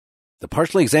The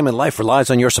Partially Examined Life relies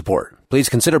on your support. Please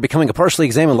consider becoming a Partially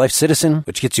Examined Life citizen,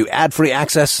 which gets you ad-free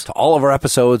access to all of our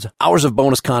episodes, hours of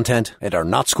bonus content, and our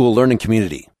Not School learning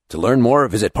community. To learn more,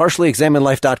 visit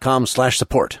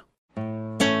partiallyexaminedlife.com/support.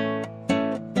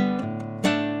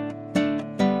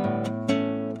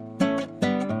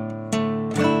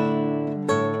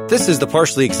 This is the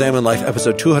Partially Examined Life,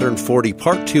 episode 240,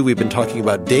 part 2. We've been talking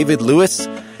about David Lewis.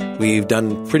 We've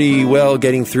done pretty well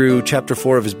getting through chapter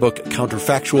 4 of his book,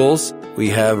 Counterfactuals. We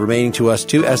have remaining to us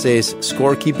 2 essays,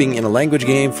 Scorekeeping in a Language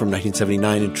Game from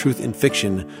 1979 and Truth in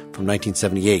Fiction from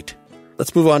 1978.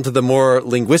 Let's move on to the more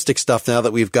linguistic stuff now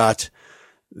that we've got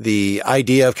the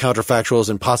idea of counterfactuals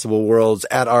and possible worlds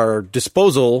at our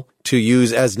disposal to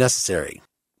use as necessary.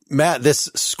 Matt, this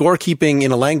scorekeeping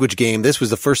in a language game, this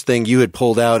was the first thing you had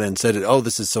pulled out and said, oh,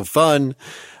 this is so fun.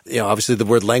 You know, obviously the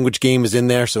word language game is in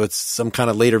there, so it's some kind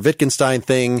of later Wittgenstein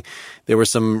thing. There were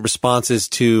some responses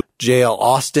to J.L.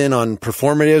 Austin on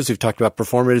performatives. We've talked about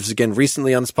performatives again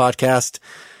recently on this podcast.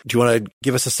 Do you want to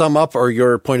give us a sum up or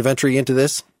your point of entry into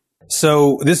this?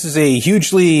 So this is a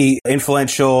hugely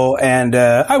influential and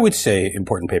I would say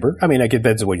important paper. I mean, it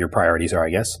depends on what your priorities are, I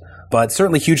guess, but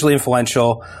certainly hugely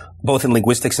influential, both in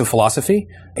linguistics and philosophy,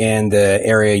 and the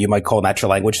area you might call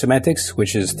natural language semantics,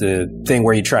 which is the thing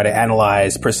where you try to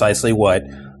analyze precisely what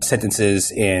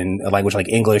sentences in a language like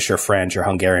English or French or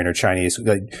Hungarian or Chinese,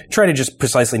 try to just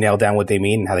precisely nail down what they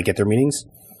mean and how they get their meanings.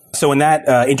 So in that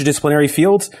interdisciplinary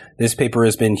field, this paper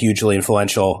has been hugely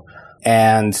influential.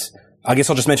 And I guess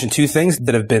I'll just mention 2 things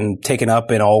that have been taken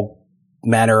up in all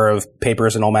manner of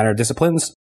papers and all manner of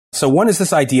disciplines. So one is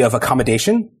this idea of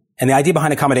accommodation. And the idea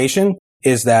behind accommodation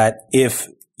is that if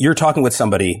you're talking with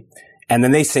somebody and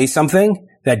then they say something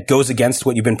that goes against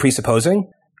what you've been presupposing,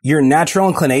 your natural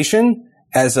inclination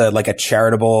as a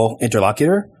charitable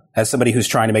interlocutor, as somebody who's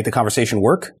trying to make the conversation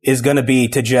work, is going to be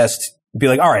to just be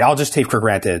like, all right, I'll just take for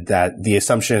granted that the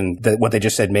assumption that what they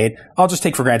just said made, I'll just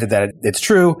take for granted that it's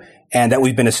true and that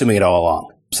we've been assuming it all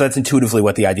along. So that's intuitively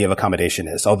what the idea of accommodation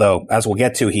is. Although, as we'll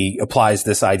get to, he applies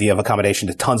this idea of accommodation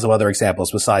to tons of other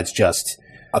examples besides just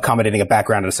accommodating a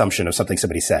background assumption of something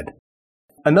somebody said.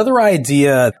 Another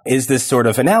idea is this sort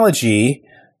of analogy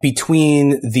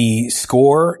between the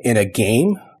score in a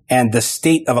game and the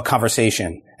state of a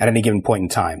conversation at any given point in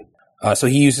time. So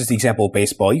he uses the example of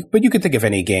baseball, but you could think of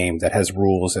any game that has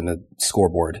rules and a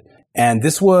scoreboard. And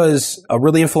this was a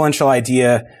really influential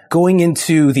idea going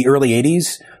into the early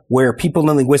 80s, where people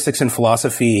in linguistics and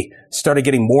philosophy started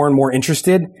getting more and more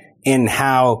interested in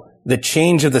how the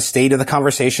change of the state of the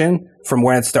conversation from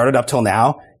when it started up till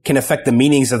now can affect the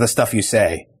meanings of the stuff you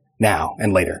say now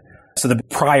and later. So the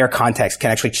prior context can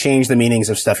actually change the meanings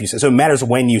of stuff you say. So it matters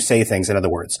when you say things, in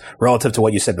other words, relative to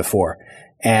what you said before.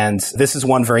 And this is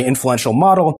one very influential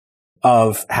model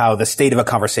of how the state of a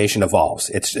conversation evolves.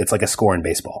 It's like a score in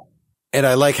baseball. And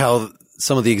I like how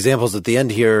some of the examples at the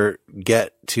end here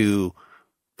get to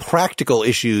practical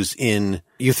issues in,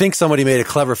 you think somebody made a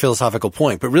clever philosophical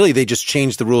point, but really they just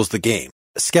changed the rules of the game.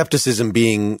 Skepticism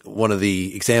being one of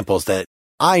the examples that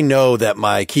I know that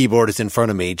my keyboard is in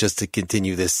front of me, just to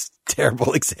continue this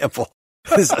terrible example.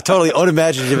 This is a totally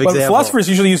unimaginative example. Philosophers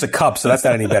usually use a cup, so that's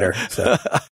not any better. So.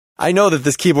 I know that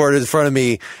this keyboard is in front of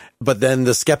me, but then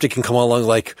the skeptic can come along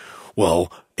like,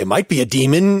 well, it might be a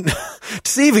demon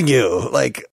deceiving you.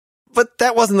 But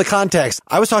that wasn't the context.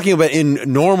 I was talking about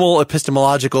in normal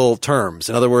epistemological terms.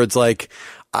 In other words,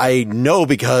 I know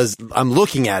because I'm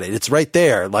looking at it. It's right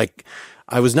there.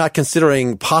 I was not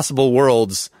considering possible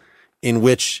worlds in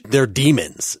which they're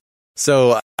demons.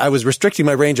 So I was restricting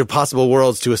my range of possible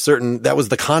worlds to that was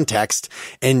the context.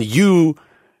 And you,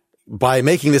 by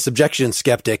making this objection,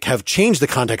 skeptic, have changed the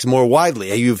context more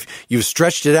widely. You've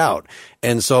stretched it out.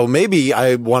 And so maybe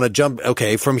I want to jump,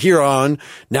 okay, from here on,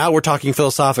 now we're talking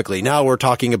philosophically. Now we're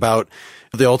talking about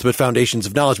the ultimate foundations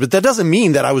of knowledge. But that doesn't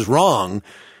mean that I was wrong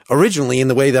originally in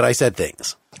the way that I said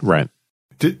things. Right.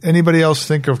 Did anybody else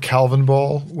think of Calvin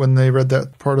Ball when they read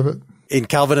that part of it? In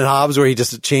Calvin and Hobbes, where he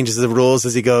just changes the rules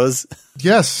as he goes?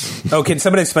 Yes. Oh, can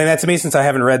somebody explain that to me since I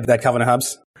haven't read that Calvin and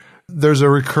Hobbes? There's a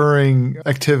recurring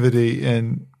activity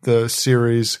in the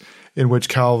series in which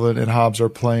Calvin and Hobbes are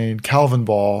playing Calvin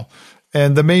Ball.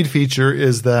 And the main feature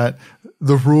is that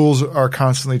the rules are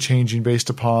constantly changing based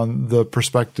upon the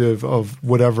perspective of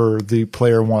whatever the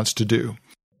player wants to do.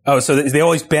 Oh, so they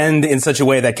always bend in such a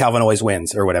way that Calvin always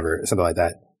wins or whatever, something like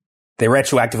that. They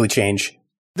retroactively change.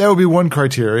 That would be one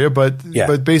criteria, but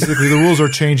basically the rules are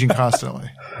changing constantly.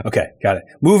 Okay, got it.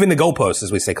 Moving the goalposts,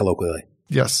 as we say colloquially.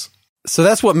 Yes. So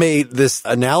that's what made this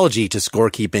analogy to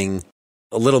scorekeeping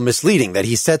a little misleading, that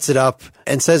he sets it up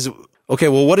and says, okay,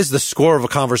 well, what is the score of a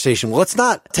conversation? Well, let's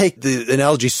not take the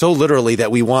analogy so literally that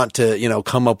we want to,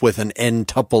 come up with an n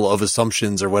tuple of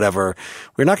assumptions or whatever.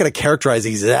 We're not going to characterize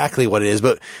exactly what it is,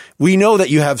 but we know that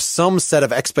you have some set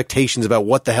of expectations about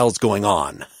what the hell's going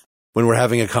on when we're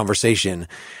having a conversation.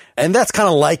 And that's kind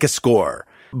of like a score.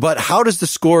 But how does the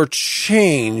score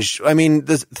change? I mean,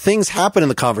 things happen in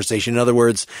the conversation. In other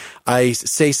words, I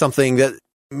say something that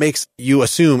makes you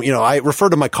assume, I refer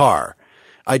to my car.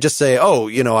 I just say,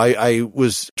 I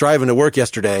was driving to work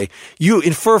yesterday. You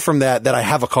infer from that I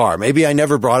have a car. Maybe I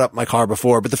never brought up my car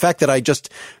before, but the fact that I just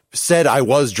said I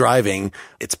was driving,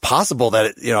 it's possible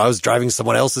that, I was driving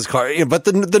someone else's car. But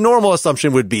the normal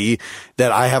assumption would be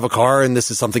that I have a car and this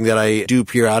is something that I do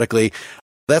periodically.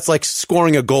 That's like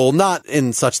scoring a goal, not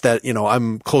in such that,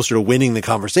 I'm closer to winning the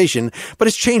conversation, but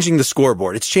it's changing the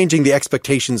scoreboard. It's changing the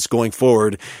expectations going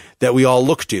forward that we all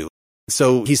look to.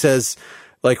 So he says,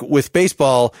 like with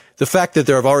baseball, the fact that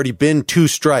there have already been 2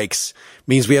 strikes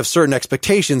means we have certain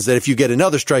expectations that if you get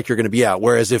another strike, you're going to be out.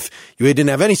 Whereas if you didn't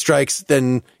have any strikes,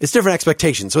 then it's different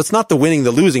expectations. So it's not the winning,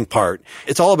 the losing part.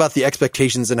 It's all about the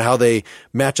expectations and how they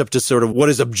match up to sort of what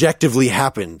has objectively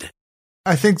happened.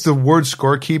 I think the word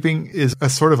scorekeeping is a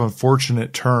sort of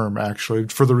unfortunate term, actually,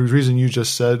 for the reason you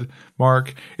just said,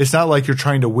 Mark. It's not like you're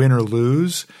trying to win or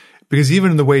lose, because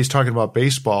even in the way he's talking about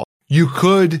baseball, you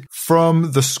could,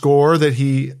 from the score that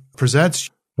he presents,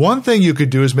 one thing you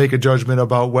could do is make a judgment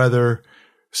about whether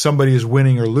somebody is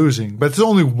winning or losing. But there's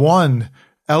only one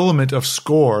element of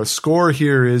score. Score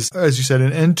here is, as you said,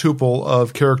 an n tuple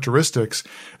of characteristics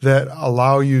that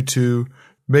allow you to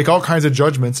make all kinds of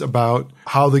judgments about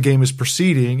how the game is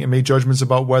proceeding and make judgments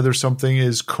about whether something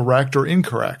is correct or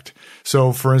incorrect.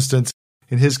 So, for instance,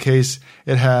 in his case,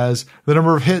 it has the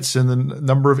number of hits and the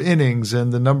number of innings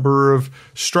and the number of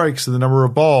strikes and the number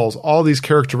of balls, all these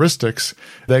characteristics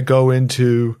that go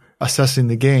into assessing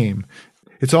the game.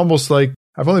 It's almost like,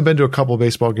 I've only been to a couple of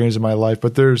baseball games in my life,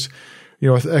 but there's,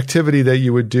 an activity that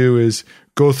you would do is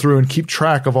go through and keep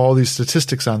track of all these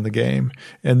statistics on the game.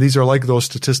 And these are like those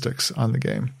statistics on the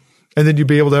game. And then you'd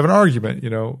be able to have an argument,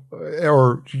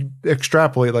 or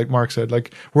extrapolate, like Mark said,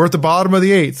 like we're at the bottom of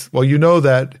the 8th. Well, you know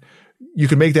that you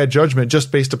can make that judgment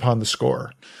just based upon the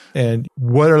score and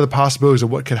what are the possibilities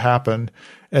of what could happen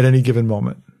at any given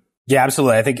moment. Yeah,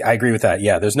 absolutely. I think I agree with that.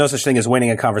 Yeah, there's no such thing as winning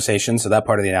a conversation, so that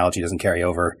part of the analogy doesn't carry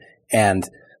over. And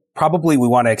probably we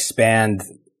want to expand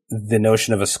the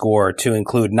notion of a score to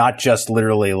include not just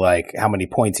literally like how many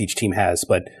points each team has,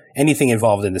 but anything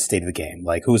involved in the state of the game,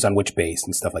 like who's on which base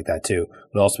and stuff like that too.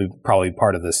 Would also be probably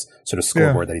part of this sort of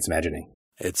scoreboard that he's imagining.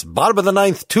 It's bottom of the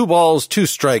 9th, 2 balls, 2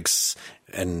 strikes,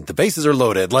 and the bases are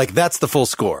loaded. Like that's the full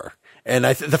score. And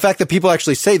the fact that people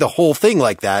actually say the whole thing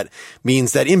like that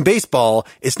means that in baseball,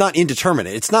 it's not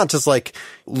indeterminate. It's not just like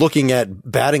looking at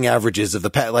batting averages of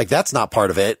like that's not part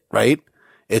of it, right?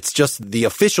 It's just the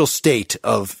official state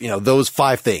of, those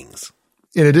 5 things.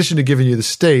 In addition to giving you the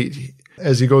state,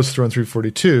 as he goes through on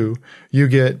 342, you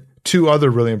get 2 other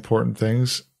really important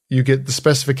things. You get the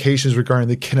specifications regarding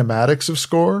the kinematics of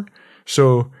score.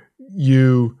 So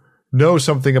you know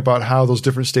something about how those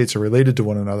different states are related to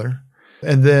one another.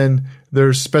 And then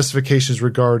there's specifications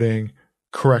regarding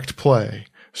correct play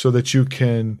so that you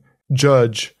can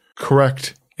judge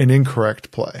correct and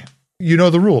incorrect play. You know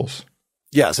the rules.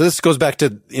 Yeah, so this goes back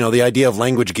to, the idea of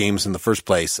language games in the first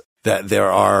place, that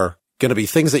there are going to be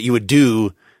things that you would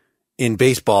do in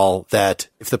baseball that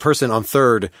if the person on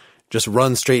third just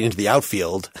runs straight into the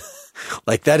outfield,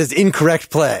 like that is incorrect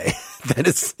play. That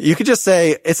is, you could just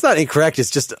say it's not incorrect,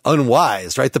 it's just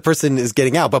unwise, right? The person is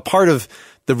getting out, but part of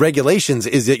the regulations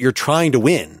is that you're trying to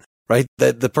win, right?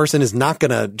 That the person is not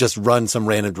going to just run some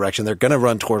random direction. They're going to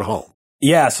run toward home.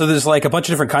 Yeah, so there's like a bunch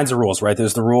of different kinds of rules, right?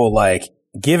 There's the rule like,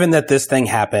 given that this thing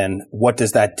happened, what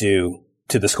does that do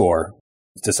to the score?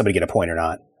 Does somebody get a point or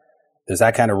not? There's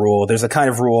that kind of rule. There's a kind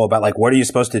of rule about like, what are you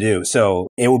supposed to do? So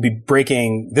it would be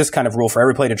breaking this kind of rule for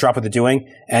every play to drop what they're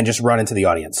doing and just run into the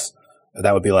audience.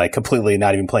 That would be like completely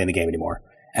not even playing the game anymore.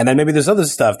 And then maybe there's other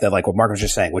stuff that like what Mark was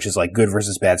just saying, which is like good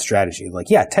versus bad strategy. Like,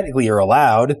 yeah, technically you're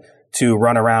allowed to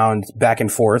run around back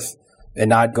and forth and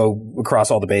not go across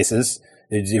all the bases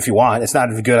if you want. It's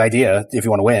not a good idea if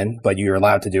you want to win, but you're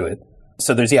allowed to do it.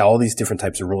 So there's, all these different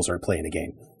types of rules are at play in a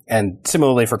game. And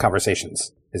similarly for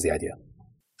conversations is the idea.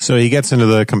 So he gets into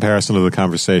the comparison of the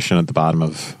conversation at the bottom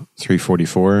of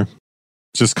 344.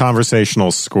 Just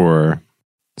conversational score.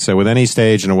 So with any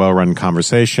stage in a well-run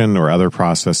conversation or other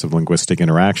process of linguistic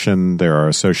interaction, there are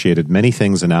associated many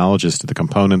things analogous to the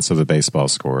components of the baseball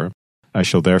score. I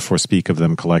shall therefore speak of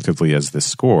them collectively as the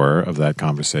score of that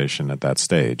conversation at that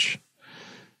stage.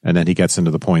 And then he gets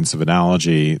into the points of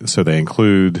analogy. So they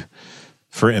include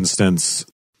for instance,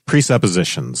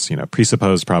 presuppositions,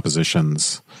 presupposed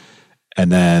propositions,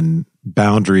 and then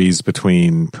boundaries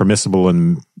between permissible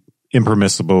and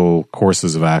impermissible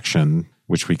courses of action,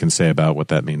 which we can say about what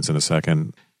that means in a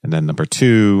second. And then number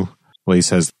 2, well, he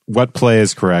says, what play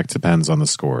is correct depends on the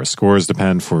score. Scores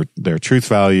depend for their truth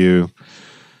value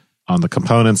on the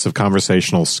components of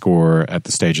conversational score at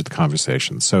the stage of the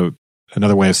conversation. So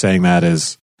another way of saying that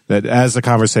is that as the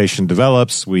conversation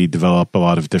develops, we develop a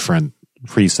lot of different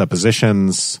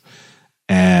presuppositions,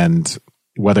 and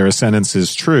whether a sentence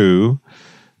is true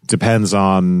depends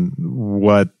on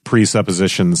what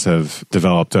presuppositions have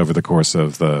developed over the course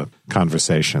of the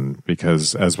conversation.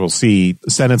 Because as we'll see,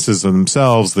 sentences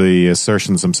themselves, the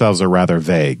assertions themselves are rather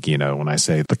vague. When I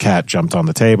say the cat jumped on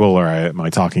the table, or am I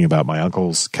talking about my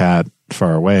uncle's cat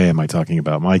far away? Am I talking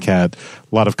about my cat?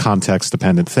 A lot of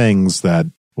context-dependent things that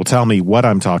will tell me what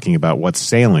I'm talking about, what's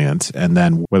salient, and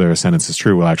then whether a sentence is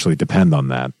true will actually depend on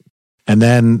that. And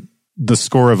then the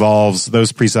score evolves,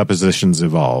 those presuppositions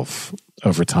evolve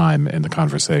over time in the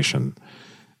conversation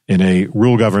in a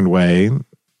rule-governed way.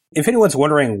 If anyone's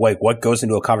wondering, what goes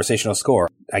into a conversational score,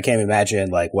 I can't imagine,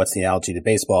 what's the analogy to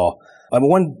baseball.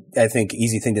 One, I think,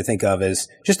 easy thing to think of is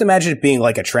just imagine it being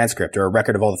like a transcript or a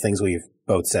record of all the things we've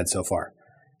both said so far.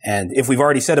 And if we've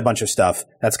already said a bunch of stuff,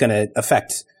 that's going to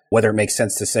affect whether it makes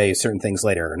sense to say certain things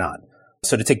later or not.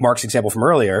 So to take Mark's example from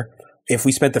earlier, if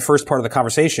we spent the first part of the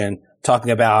conversation talking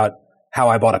about how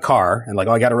I bought a car and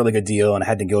I got a really good deal and I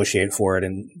had to negotiate for it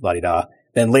and la-di-da,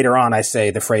 then later on I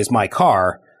say the phrase my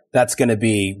car, that's going to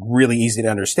be really easy to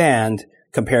understand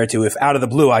compared to if out of the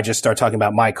blue I just start talking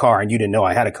about my car and you didn't know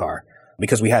I had a car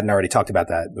because we hadn't already talked about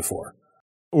that before.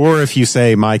 Or if you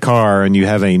say my car and you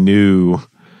have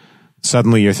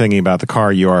suddenly you're thinking about the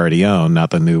car you already own,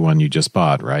 not the new one you just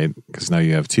bought, right? Because now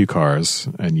you have 2 cars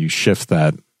and you shift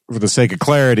that. For the sake of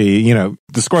clarity,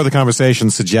 the score of the conversation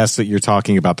suggests that you're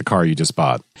talking about the car you just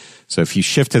bought. So if you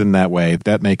shift it in that way,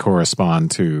 that may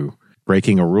correspond to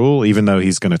breaking a rule, even though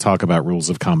he's going to talk about rules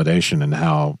of accommodation and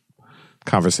how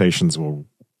conversations will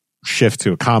shift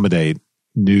to accommodate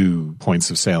new points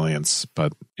of salience.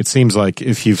 But it seems like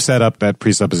if you've set up that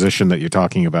presupposition that you're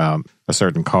talking about a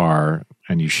certain car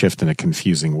and you shift in a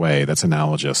confusing way, that's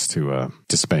analogous to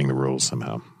disobeying the rules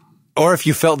somehow. Or if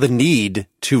you felt the need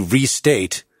to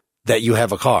restate that you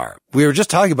have a car. We were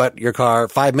just talking about your car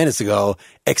 5 minutes ago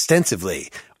extensively.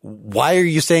 Why are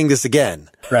you saying this again?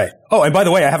 Right. Oh, and by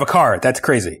the way, I have a car. That's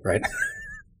crazy, right?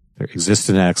 There exists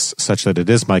an X such that it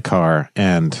is my car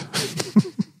and...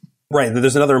 Right.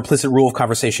 There's another implicit rule of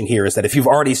conversation here is that if you've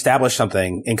already established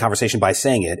something in conversation by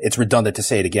saying it, it's redundant to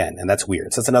say it again. And that's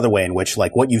weird. So that's another way in which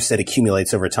what you've said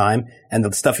accumulates over time and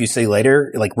the stuff you say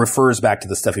later refers back to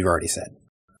the stuff you've already said.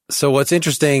 So what's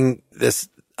interesting, this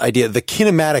idea, the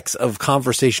kinematics of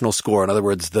conversational score, in other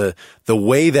words, the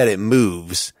way that it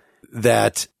moves,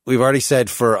 that we've already said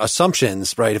for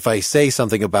assumptions, right? If I say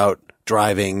something about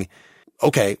driving,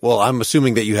 okay, well, I'm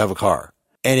assuming that you have a car.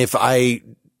 And if I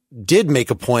did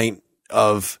make a point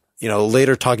of,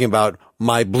 later talking about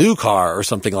my blue car or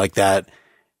something like that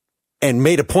and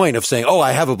made a point of saying, oh,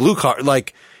 I have a blue car,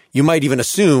 you might even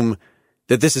assume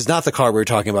that this is not the car we were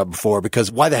talking about before,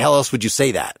 because why the hell else would you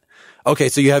say that? Okay,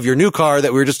 so you have your new car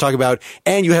that we were just talking about,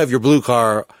 and you have your blue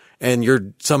car, and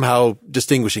you're somehow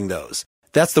distinguishing those.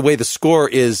 That's the way the score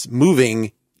is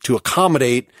moving to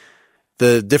accommodate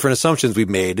the different assumptions we've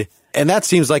made. And that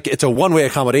seems like it's a one-way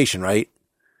accommodation, right?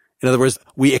 In other words,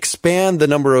 we expand the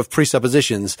number of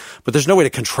presuppositions, but there's no way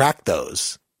to contract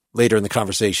those later in the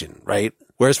conversation, right?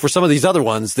 Whereas for some of these other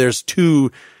ones, there's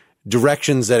 2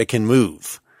 directions that it can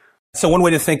move. So one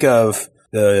way to think of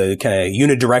the kind of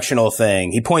unidirectional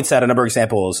thing, he points out a number of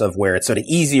examples of where it's sort of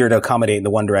easier to accommodate in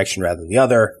the one direction rather than the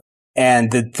other.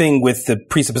 And the thing with the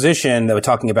presupposition that we're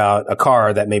talking about a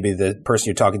car that maybe the person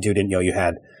you're talking to didn't know you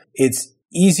had, it's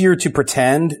easier to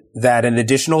pretend that an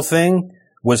additional thing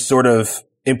was sort of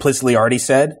implicitly already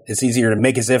said. It's easier to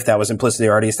make as if that was implicitly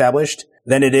already established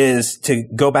than it is to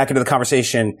go back into the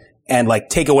conversation and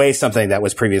take away something that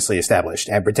was previously established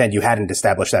and pretend you hadn't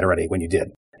established that already when you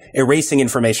did. Erasing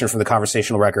information from the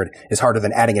conversational record is harder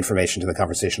than adding information to the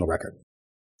conversational record.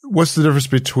 What's the difference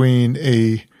between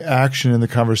a action in the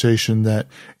conversation that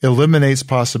eliminates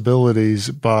possibilities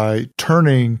by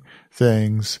turning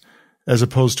things as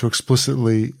opposed to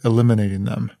explicitly eliminating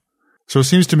them? So it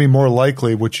seems to me more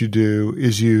likely what you do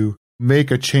is you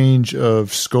make a change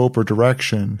of scope or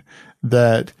direction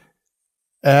that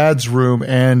adds room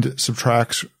and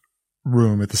subtracts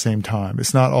room at the same time.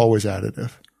 It's not always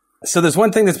additive. So there's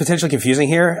one thing that's potentially confusing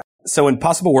here. So in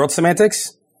possible world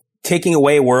semantics, taking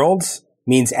away worlds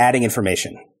means adding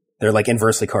information. They're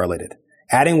inversely correlated.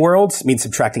 Adding worlds means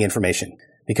subtracting information.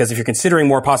 Because if you're considering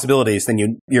more possibilities,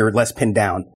 then you're less pinned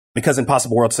down. Because in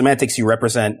possible world semantics, you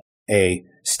represent a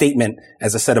statement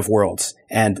as a set of worlds.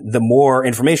 And the more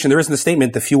information there is in the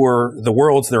statement, the fewer the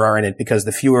worlds there are in it, because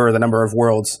the fewer the number of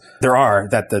worlds there are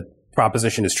that the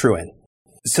proposition is true in.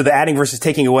 So the adding versus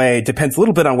taking away depends a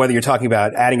little bit on whether you're talking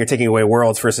about adding or taking away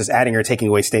worlds versus adding or taking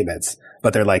away statements.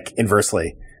 But they're like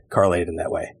inversely correlated in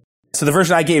that way. So the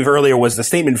version I gave earlier was the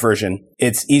statement version.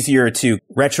 It's easier to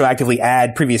retroactively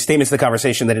add previous statements to the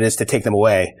conversation than it is to take them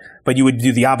away. But you would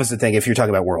do the opposite thing if you're talking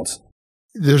about worlds.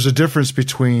 There's a difference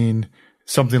between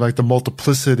something like the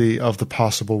multiplicity of the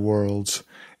possible worlds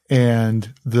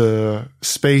and the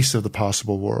space of the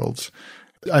possible worlds.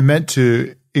 I meant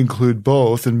to include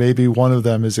both, and maybe one of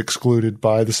them is excluded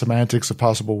by the semantics of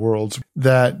possible worlds,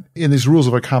 that in these rules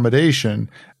of accommodation,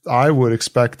 I would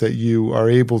expect that you are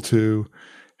able to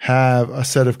have a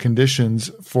set of conditions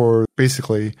for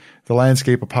basically the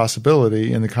landscape of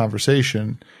possibility in the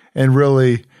conversation. And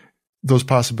really, those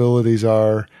possibilities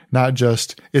are not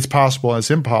just it's possible and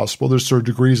it's impossible. There's sort of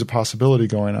degrees of possibility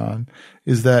going on.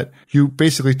 Is that you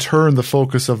basically turn the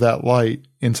focus of that light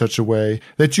in such a way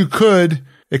that you could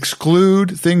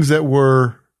exclude things that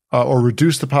were or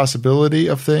reduce the possibility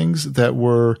of things that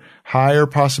were higher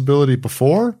possibility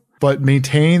before, but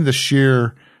maintain the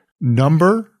sheer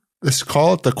number. Let's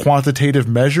call it the quantitative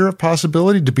measure of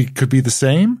possibility could be the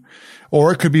same,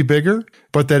 or it could be bigger,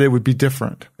 but that it would be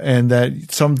different, and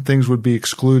that some things would be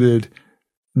excluded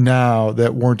now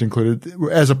that weren't included,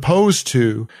 as opposed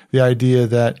to the idea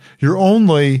that you're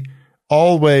only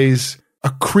always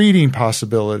accreting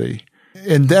possibility.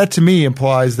 And that to me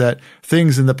implies that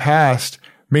things in the past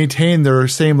maintain their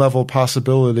same level of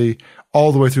possibility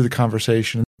all the way through the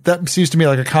conversation. That seems to me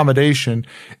like accommodation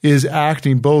is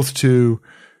acting both to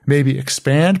maybe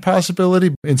expand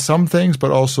possibility in some things,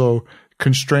 but also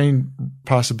constrain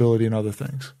possibility in other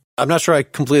things. I'm not sure I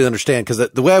completely understand, because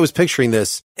the way I was picturing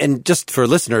this, and just for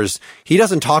listeners, he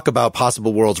doesn't talk about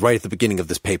possible worlds right at the beginning of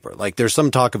this paper. Like there's some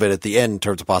talk of it at the end in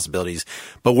terms of possibilities,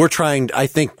 but we're trying, I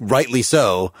think rightly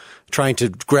so, trying to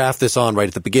graph this on right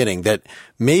at the beginning, that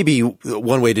maybe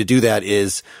one way to do that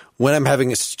is when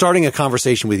I'm starting a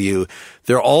conversation with you,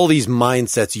 there are all these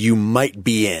mindsets you might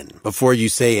be in before you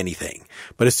say anything.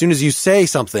 But as soon as you say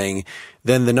something,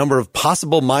 then the number of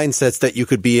possible mindsets that you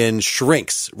could be in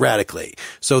shrinks radically.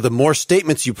 So the more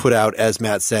statements you put out, as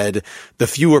Matt said, the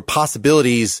fewer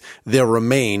possibilities there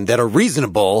remain that are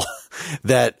reasonable,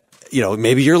 that,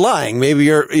 maybe you're lying, maybe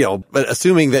you're, but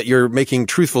assuming that you're making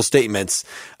truthful statements.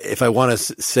 If I want to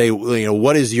say,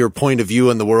 what is your point of view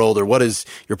in the world, or what is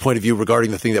your point of view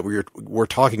regarding the thing that we're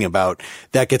talking about,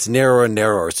 that gets narrower and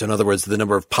narrower. So in other words, the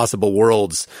number of possible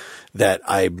worlds that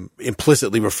I'm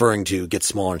implicitly referring to gets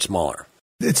smaller and smaller.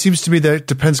 It seems to me that it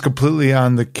depends completely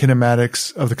on the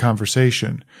kinematics of the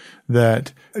conversation.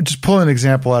 That, just pull an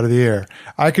example out of the air,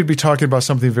 I could be talking about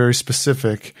something very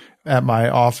specific at my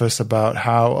office about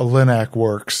how a LINAC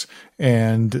works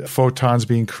and photons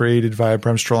being created via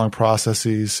Bremsstrahlung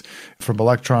processes from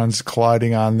electrons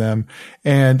colliding on them.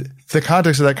 And the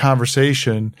context of that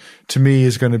conversation to me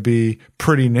is going to be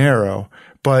pretty narrow,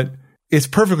 but it's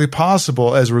perfectly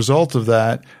possible as a result of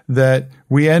that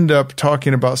we end up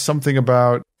talking about something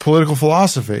about political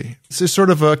philosophy. It's sort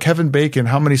of a Kevin Bacon,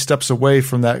 how many steps away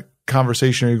from that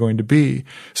conversation are you going to be,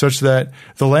 such that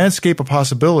the landscape of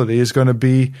possibility is going to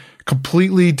be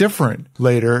completely different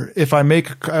later if I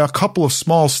make a couple of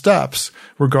small steps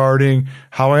regarding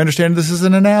how I understand this as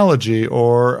an analogy,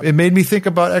 or it made me think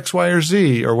about X, Y, or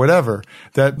Z, or whatever,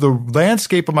 that the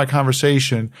landscape of my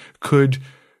conversation could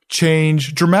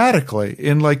change dramatically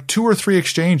in like 2 or 3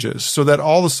 exchanges, so that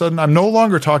all of a sudden I'm no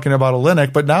longer talking about a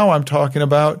LINAC, but now I'm talking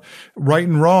about right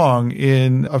and wrong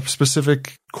in a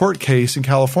specific court case in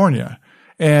California.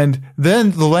 And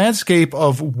then the landscape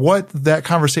of what that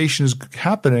conversation is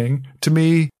happening to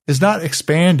me is not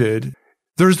expanded.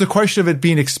 There's the question of it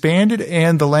being expanded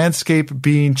and the landscape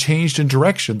being changed in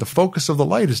direction. The focus of the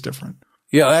light is different.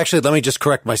 Yeah, actually, let me just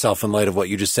correct myself in light of what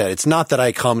you just said. It's not that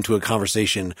I come to a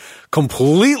conversation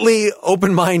completely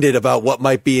open-minded about what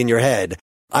might be in your head.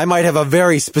 I might have a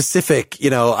very specific,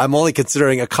 I'm only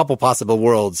considering a couple possible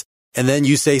worlds. And then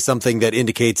you say something that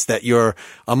indicates that you're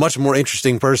a much more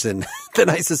interesting person than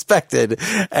I suspected.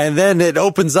 And then it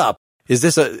opens up. Is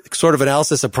this a sort of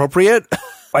analysis appropriate?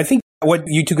 I think what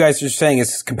you two guys are saying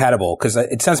is compatible, because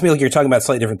it sounds to me like you're talking about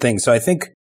slightly different things. So I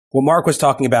think what Mark was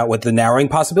talking about with the narrowing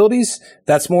possibilities,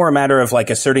 that's more a matter of like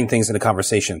asserting things in a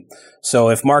conversation. So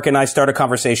if Mark and I start a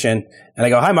conversation and I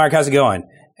go, "Hi, Mark, how's it going?"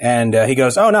 And he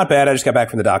goes, "Oh, not bad. I just got back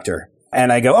from the doctor."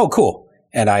 And I go, "Oh, cool."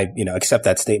 And I, accept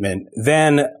that statement.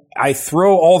 Then I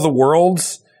throw all the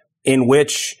worlds in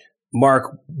which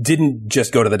Mark didn't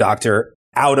just go to the doctor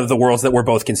out of the worlds that we're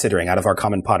both considering, out of our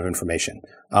common pot of information.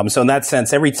 So in that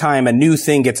sense, every time a new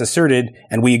thing gets asserted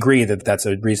and we agree that that's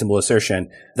a reasonable assertion,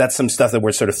 that's some stuff that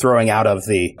we're sort of throwing out of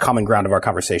the common ground of our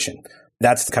conversation.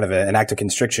 That's kind of an act of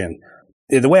constriction.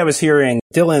 The way I was hearing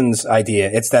Dylan's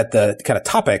idea, it's that the kind of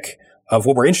topic of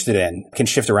what we're interested in can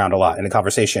shift around a lot in a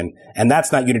conversation. And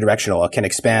that's not unidirectional. It can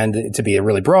expand to be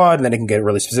really broad, and then it can get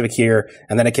really specific here,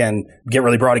 and then it can get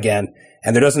really broad again.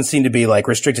 And there doesn't seem to be like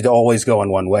restricted to always go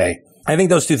in one way. I think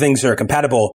those two things are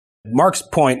compatible. Mark's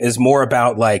point is more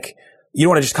about like, you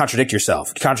don't want to just contradict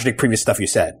yourself, contradict previous stuff you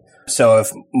said. So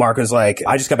if Mark was like,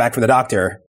 I just got back from the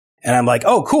doctor, and I'm like,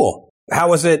 oh, cool. How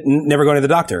was it never going to the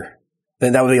doctor?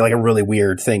 Then that would be like a really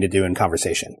weird thing to do in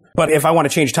conversation. But if I want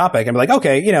to change topic, I'm like,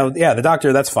 okay, yeah, the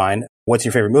doctor, that's fine. What's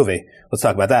your favorite movie? Let's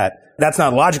talk about that. That's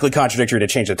not logically contradictory to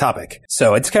change the topic.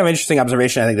 So it's kind of an interesting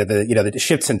observation. I think that the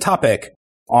shifts in topic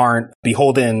aren't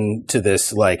beholden to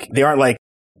this, like, they aren't like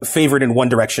favored in one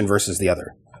direction versus the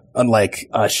other. Unlike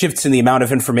shifts in the amount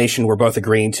of information we're both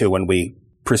agreeing to when we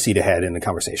proceed ahead in the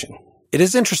conversation. It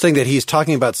is interesting that he's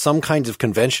talking about some kinds of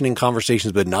convention in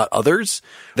conversations, but not others,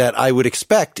 that I would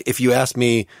expect if you asked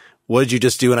me, what did you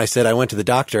just do? And I said, I went to the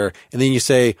doctor. And then you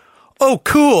say, oh,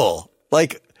 cool.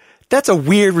 Like, that's a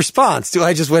weird response to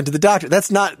I just went to the doctor.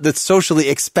 That's not the socially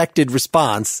expected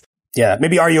response. Yeah.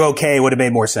 Maybe are you okay would have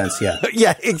made more sense. Yeah.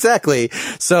 Yeah, exactly.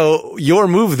 So your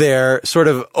move there sort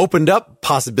of opened up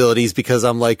possibilities because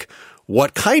I'm like,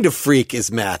 what kind of freak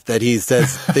is Matt that he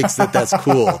says thinks that that's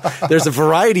cool? There's a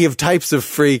variety of types of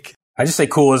freak. I just say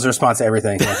cool as a response to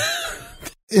everything. Yeah.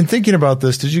 In thinking about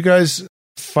this, did you guys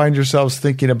find yourselves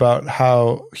thinking about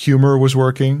how humor was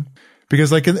working?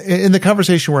 Because like in the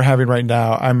conversation we're having right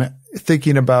now, I'm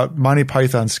thinking about Monty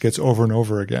Python skits over and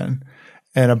over again,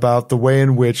 and about the way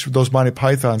in which those Monty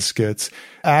Python skits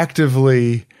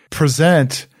actively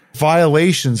present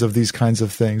violations of these kinds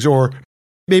of things, or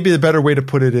maybe the better way to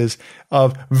put it is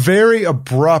of very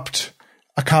abrupt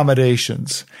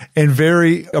accommodations and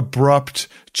very abrupt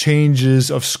changes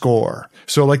of score.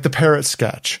 So like the parrot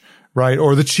sketch, right?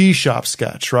 Or the cheese shop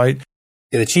sketch, right?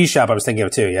 Yeah, the cheese shop I was thinking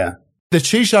of too, yeah. The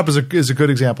cheese shop is a good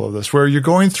example of this, where you're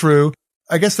going through,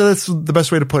 I guess that's the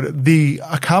best way to put it. The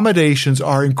accommodations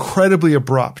are incredibly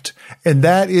abrupt, and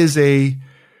that is a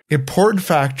important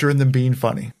factor in them being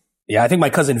funny. Yeah, I think My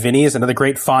Cousin Vinny is another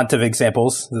great font of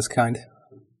examples of this kind.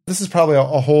 This is probably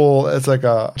it's like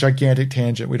a gigantic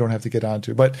tangent we don't have to get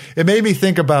onto, but it made me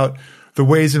think about the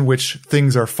ways in which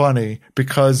things are funny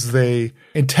because they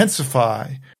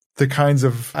intensify the kinds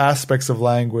of aspects of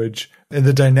language and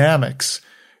the dynamics,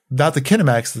 not the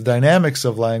kinematics, the dynamics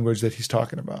of language that he's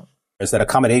talking about. Is that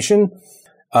accommodation,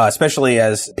 especially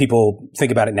as people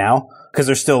think about it now, because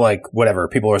they're still like, whatever,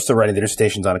 people are still writing their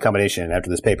dissertations on accommodation after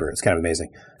this paper. It's kind of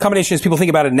amazing. Accommodation, as people think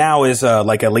about it now, is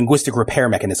like a linguistic repair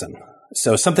mechanism.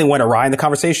 So something went awry in the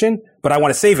conversation, but I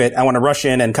want to save it. I want to rush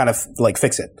in and kind of like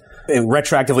fix it.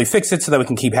 Retroactively fix it so that we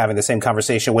can keep having the same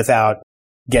conversation without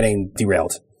getting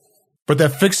derailed. But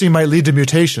that fixing might lead to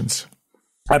mutations.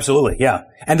 Absolutely, yeah.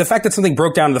 And the fact that something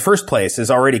broke down in the first place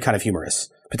is already kind of humorous,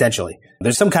 potentially.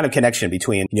 There's some kind of connection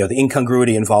between, the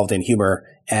incongruity involved in humor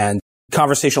and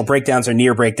conversational breakdowns or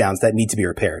near breakdowns that need to be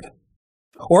repaired.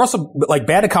 Or also, like,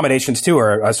 bad accommodations, too,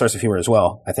 are a source of humor as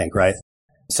well, I think, right?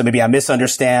 So maybe I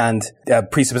misunderstand a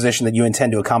presupposition that you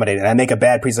intend to accommodate, and I make a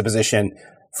bad presupposition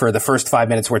for the first 5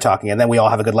 minutes we're talking, and then we all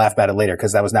have a good laugh about it later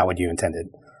because that was not what you intended.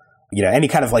 Any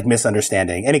kind of, like,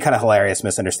 misunderstanding, any kind of hilarious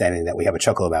misunderstanding that we have a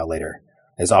chuckle about later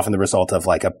is often the result of,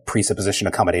 like, a presupposition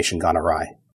accommodation gone awry.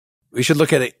 We should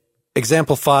look at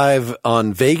example 5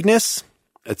 on vagueness.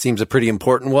 It seems a pretty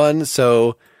important one.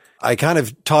 So I kind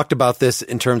of talked about this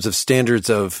in terms of standards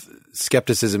of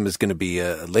skepticism is going to be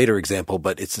a later example,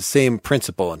 but it's the same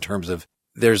principle in terms of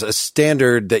there's a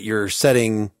standard that you're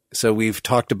setting. So we've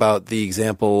talked about the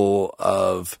example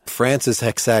of France is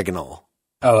hexagonal.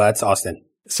 Oh, that's Austin.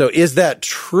 So is that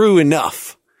true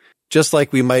enough? Just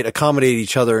like we might accommodate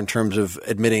each other in terms of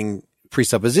admitting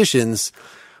presuppositions,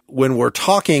 when we're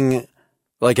talking,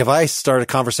 like if I start a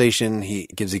conversation, he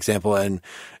gives the example, and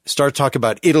start talking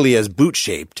about Italy as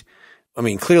boot-shaped, I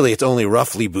mean, clearly it's only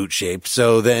roughly boot-shaped.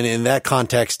 So then in that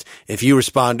context, if you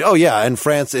respond, oh yeah, and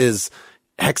France is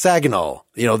hexagonal,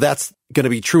 that's going to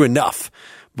be true enough.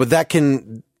 But that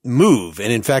can move,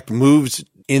 and in fact moves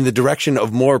in the direction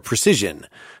of more precision.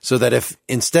 So that if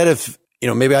instead of,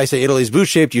 maybe I say Italy's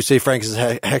boot-shaped, you say France is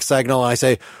hexagonal, and I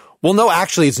say, well, no,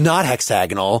 actually it's not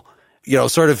hexagonal,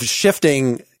 sort of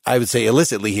shifting I would say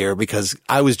illicitly here, because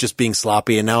I was just being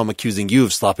sloppy and now I'm accusing you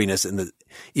of sloppiness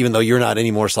even though you're not any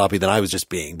more sloppy than I was just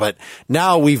being. But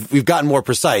now we've gotten more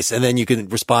precise, and then you can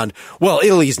respond, well,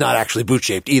 Italy's not actually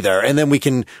boot-shaped either. And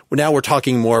then now we're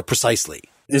talking more precisely.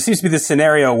 There seems to be this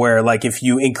scenario where, like, if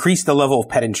you increase the level of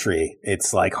pedantry,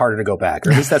 it's, like, harder to go back.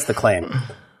 Or at least that's the claim.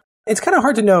 It's kind of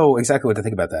hard to know exactly what to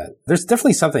think about that. There's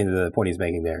definitely something to the point he's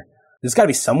making there. There's got to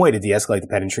be some way to de-escalate the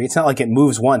pedantry. It's not like it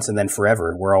moves once and then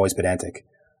forever. We're always pedantic.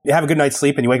 You have a good night's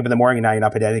sleep and you wake up in the morning and now you're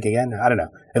not pedantic again. I don't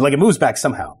know. It moves back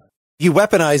somehow. He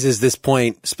weaponizes this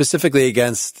point specifically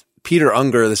against Peter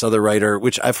Unger, this other writer,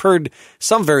 which I've heard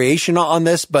some variation on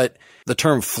this, but the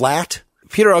term flat,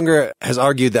 Peter Unger has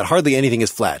argued that hardly anything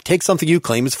is flat. Take something you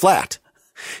claim is flat.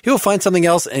 He will find something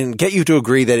else and get you to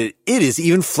agree that it is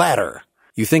even flatter.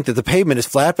 You think that the pavement is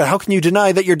flat, but how can you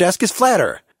deny that your desk is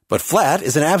flatter? But flat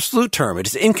is an absolute term. It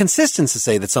is inconsistent to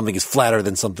say that something is flatter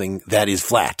than something that is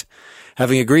flat.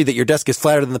 Having agreed that your desk is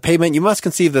flatter than the pavement, you must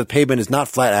conceive that the pavement is not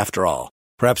flat after all.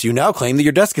 Perhaps you now claim that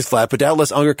your desk is flat, but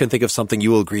doubtless Unger can think of something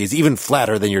you will agree is even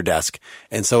flatter than your desk,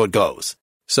 and so it goes.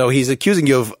 So he's accusing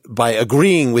you of, by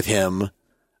agreeing with him,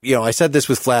 I said this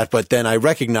was flat, but then I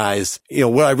recognize,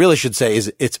 what I really should say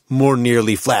is it's more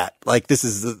nearly flat. Like, this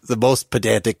is the most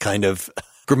pedantic kind of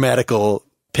grammatical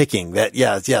picking that,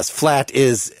 yes, flat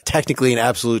is technically an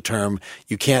absolute term.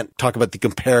 You can't talk about the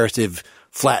comparative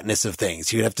flatness of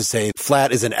things. You'd have to say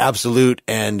flat is an absolute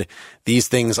and these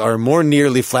things are more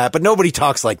nearly flat, but nobody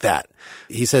talks like that.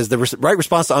 He says the right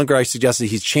response to Unger, I suggested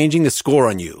he's changing the score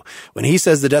on you. When he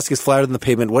says the desk is flatter than the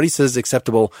pavement, what he says is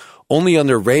acceptable only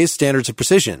under raised standards of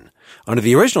precision. Under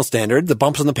the original standard, the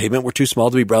bumps on the pavement were too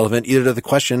small to be relevant either to the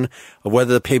question of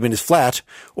whether the pavement is flat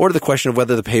or to the question of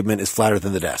whether the pavement is flatter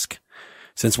than the desk.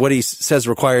 Since what he says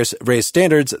requires raised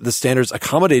standards, the standards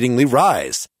accommodatingly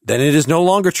rise. Then it is no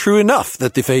longer true enough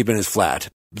that the pavement is flat.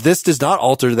 This does not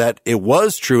alter that it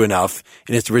was true enough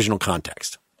in its original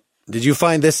context. Did you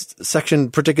find this section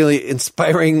particularly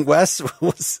inspiring, Wes?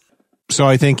 So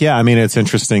I think, it's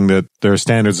interesting that there are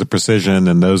standards of precision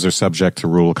and those are subject to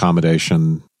rule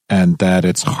accommodation, and that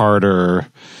it's harder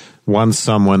once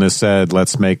someone has said,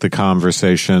 let's make the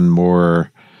conversation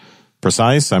more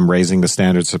precise, I'm raising the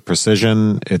standards of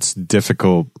precision. It's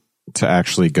difficult to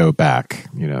actually go back,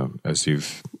 as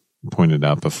you've pointed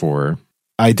out before.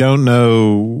 I don't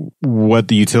know what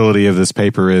the utility of this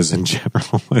paper is in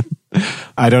general.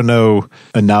 I don't know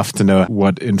enough to know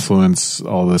what influence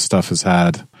all this stuff has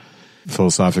had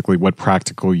philosophically, what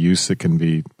practical use it can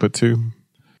be put to.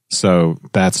 So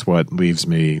that's what leaves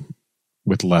me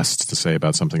with less to say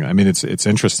about something. I mean, it's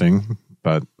interesting,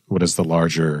 but what is the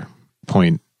larger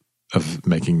point of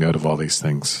making note of all these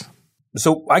things?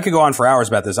 So I could go on for hours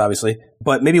about this, obviously,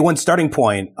 but maybe one starting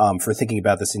point for thinking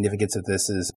about the significance of this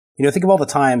is, think of all the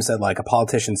times that like a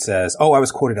politician says, oh, I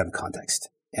was quoted out of context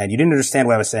and you didn't understand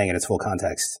what I was saying in its full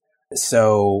context.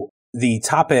 So the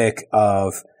topic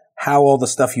of how all the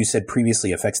stuff you said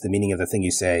previously affects the meaning of the thing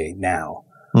you say now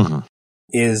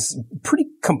is pretty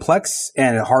complex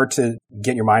and hard to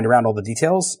get your mind around all the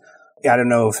details. I don't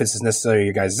know if this is necessarily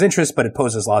your guys' interest, but it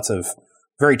poses lots of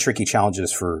very tricky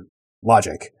challenges for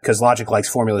logic, because logic likes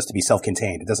formulas to be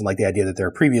self-contained. It doesn't like the idea that there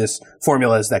are previous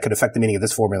formulas that could affect the meaning of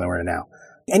this formula we're in now.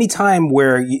 Anytime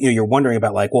where you're wondering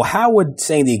about like, well, how would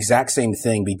saying the exact same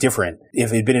thing be different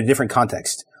if it had been in a different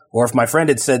context? Or if my friend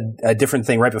had said a different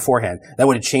thing right beforehand, that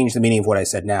would have changed the meaning of what I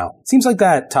said now. It seems like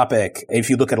that topic, if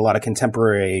you look at a lot of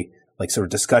contemporary like sort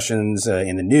of discussions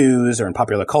in the news or in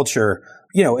popular culture,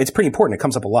 it's pretty important. It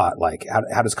comes up a lot. Like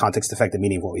how does context affect the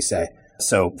meaning of what we say?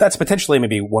 So that's potentially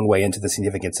maybe one way into the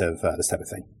significance of this type of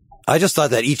thing. I just thought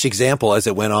that each example as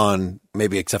it went on,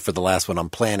 maybe except for the last one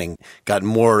I'm planning, got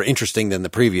more interesting than the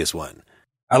previous one.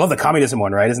 I love the communism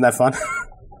one, right? Isn't that fun?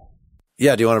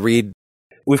 Yeah. Do you want to read?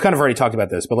 We've kind of already talked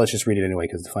about this, but let's just read it anyway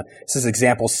because it's fun. This is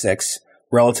example 6,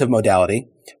 relative modality.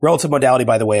 Relative modality,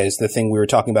 by the way, is the thing we were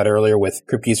talking about earlier with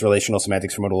Kripke's relational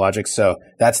semantics for modal logic. So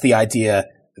that's the idea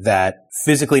that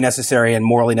physically necessary and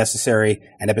morally necessary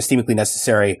and epistemically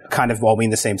necessary kind of all mean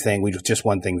the same thing. We just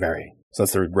one thing vary. So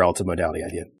that's the relative modality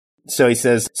idea. So he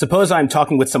says, suppose I'm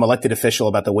talking with some elected official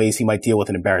about the ways he might deal with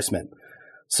an embarrassment.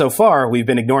 So far, we've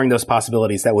been ignoring those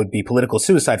possibilities that would be political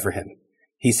suicide for him.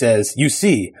 He says, you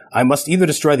see, I must either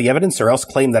destroy the evidence or else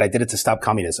claim that I did it to stop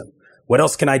communism. What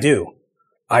else can I do?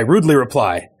 I rudely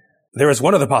reply, there is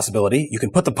one other possibility. You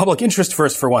can put the public interest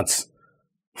first for once.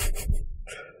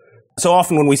 So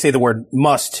often when we say the word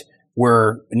must,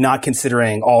 we're not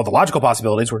considering all the logical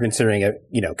possibilities. We're considering a,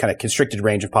 kind of constricted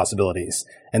range of possibilities.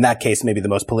 In that case, maybe the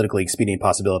most politically expedient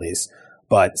possibilities.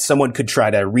 But someone could try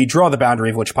to redraw the boundary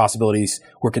of which possibilities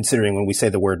we're considering when we say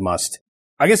the word must.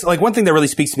 I guess like one thing that really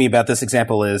speaks to me about this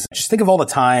example is just think of all the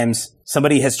times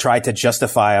somebody has tried to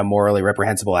justify a morally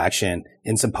reprehensible action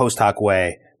in some post hoc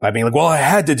way by being like, well, I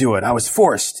had to do it. I was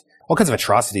forced. All kinds of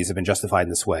atrocities have been justified in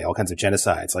this way. All kinds of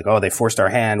genocides. Like, oh, they forced our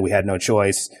hand. We had no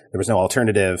choice. There was no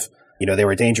alternative. You know, they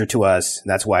were a danger to us. And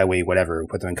that's why we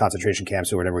put them in concentration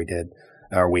camps or whatever we did.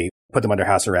 Or we put them under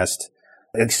house arrest.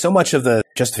 Like, so much of the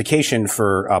justification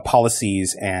for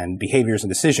policies and behaviors and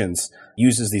decisions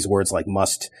uses these words like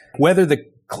must. Whether the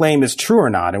claim is true or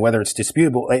not and whether it's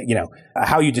disputable, you know,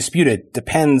 how you dispute it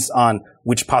depends on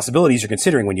which possibilities you're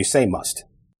considering when you say must.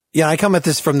 Yeah, I come at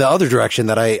this from the other direction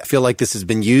that I feel like this has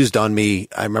been used on me.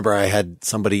 I remember I had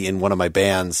somebody in one of my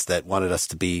bands that wanted us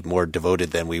to be more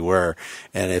devoted than we were.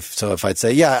 And if I'd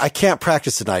say, yeah, I can't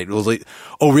practice tonight. It was like,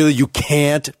 oh, really? You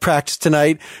can't practice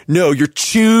tonight? No, you're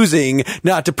choosing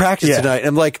not to practice tonight. And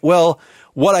I'm like, well,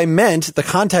 what I meant, the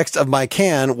context of my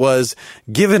can was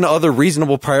given other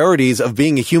reasonable priorities of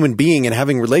being a human being and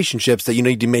having relationships that you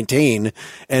need to maintain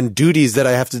and duties that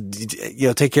I have to, you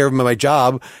know, take care of in my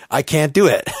job. I can't do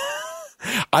it.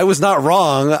 I was not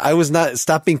wrong.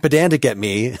 Stop being pedantic at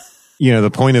me. You know, the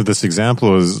point of this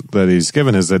example is that he's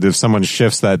given is that if someone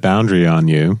shifts that boundary on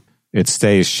you, it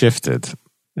stays shifted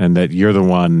and that you're the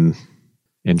one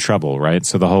in trouble, right?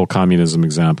 So the whole communism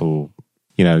example,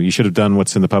 you know, you should have done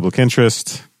what's in the public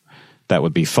interest. That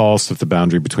would be false if the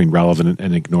boundary between relevant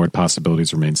and ignored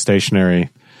possibilities remains stationary.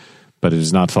 But it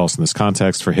is not false in this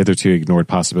context, for hitherto ignored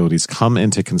possibilities come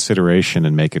into consideration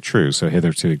and make it true. So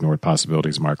hitherto ignored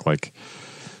possibilities mark like,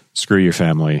 screw your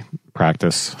family,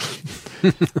 practice.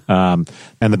 And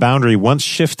the boundary, once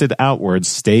shifted outwards,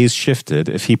 stays shifted.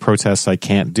 If he protests, I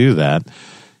can't do that,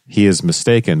 he is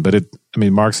mistaken. But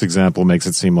Mark's example makes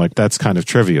it seem like that's kind of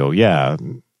trivial. Yeah.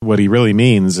 What he really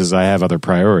means is I have other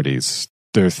priorities.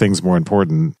 There are things more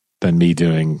important than me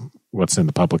doing what's in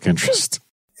the public interest.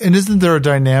 And isn't there a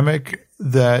dynamic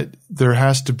that there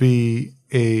has to be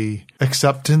a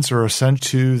acceptance or assent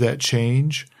to that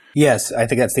change? Yes, I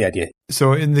think that's the idea.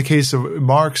 So in the case of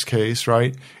Mark's case,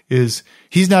 right, is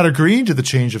he's not agreeing to the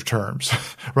change of terms,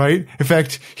 right? In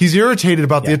fact, he's irritated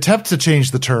about the attempt to change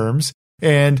the terms.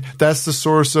 And that's the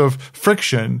source of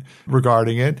friction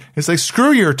regarding it. It's like,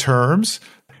 screw your terms.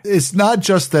 It's not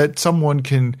just that someone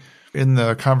can, in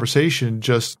the conversation,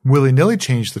 just willy-nilly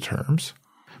change the terms.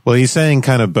 Well, he's saying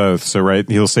kind of both. So, right,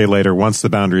 he'll say later, once the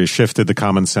boundary is shifted, the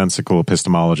commonsensical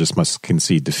epistemologist must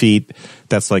concede defeat.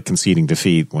 That's like conceding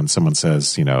defeat when someone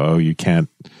says, you know, oh, you can't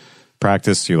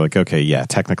practice. You're like, okay, yeah,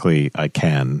 technically I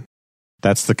can.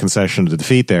 That's the concession to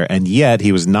defeat there. And yet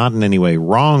he was not in any way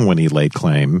wrong when he laid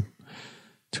claim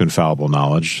to infallible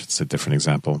knowledge. It's a different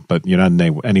example. But you're not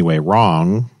in any way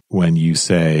wrong when you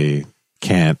say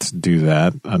can't do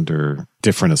that under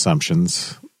different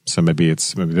assumptions. So maybe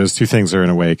those two things are in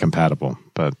a way compatible,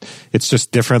 but it's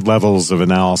just different levels of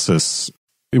analysis.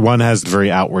 One has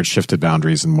very outward shifted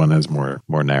boundaries and one has more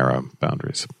narrow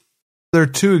boundaries. There are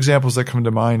two examples that come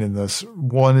to mind in this.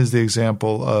 One is the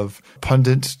example of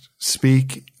pundit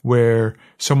speak, where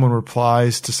someone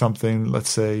replies to something. Let's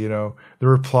say, you know, the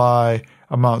reply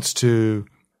amounts to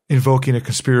invoking a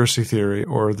conspiracy theory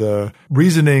or the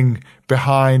reasoning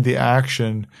behind the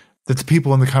action that the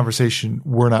people in the conversation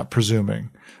were not presuming,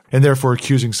 and therefore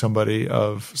accusing somebody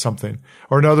of something.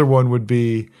 Or another one would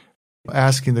be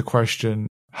asking the question,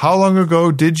 how long ago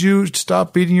did you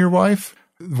stop beating your wife?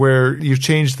 Where you've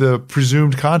changed the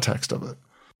presumed context of it.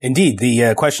 Indeed,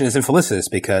 the question is infelicitous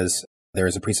because there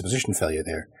is a presupposition failure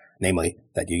there, namely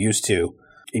that you used to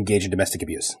engage in domestic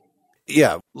abuse.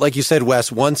 Yeah, like you said,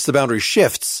 Wes, once the boundary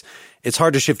shifts, it's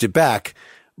hard to shift it back,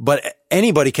 but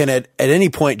anybody can at any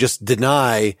point just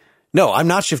deny, no, I'm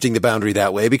not shifting the boundary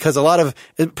that way, because a lot of,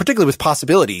 particularly with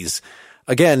possibilities,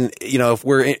 again, you know, if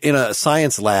we're in a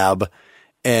science lab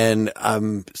and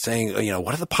I'm saying, you know,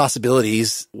 what are the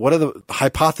possibilities? What are the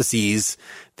hypotheses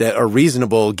that are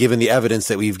reasonable given the evidence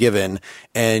that we've given?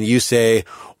 And you say,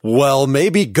 well,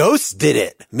 maybe ghosts did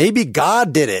it. Maybe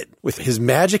God did it with his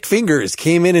magic fingers,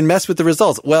 came in and messed with the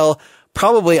results. Well,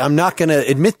 probably I'm not going to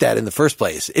admit that in the first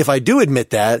place. If I do admit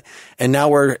that, and now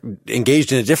we're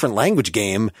engaged in a different language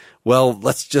game, well,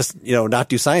 let's just, you know, not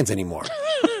do science anymore.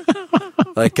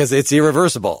 Like, cause it's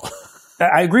irreversible.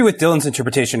 I agree with Dylan's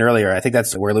interpretation earlier. I think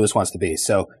that's where Lewis wants to be.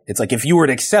 So it's like, if you were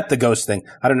to accept the ghost thing,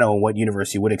 I don't know in what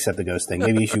universe you would accept the ghost thing.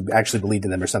 Maybe if you actually believed in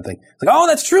them or something. It's like, oh,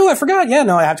 that's true. I forgot. Yeah,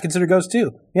 no, I have to consider ghosts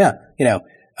too. Yeah. You know,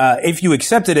 if you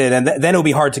accepted it, and then it would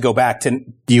be hard to go back to.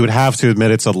 You would have to admit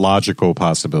it's a logical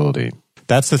possibility.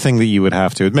 That's the thing that you would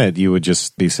have to admit. You would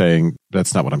just be saying,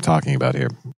 that's not what I'm talking about here.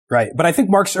 Right. But I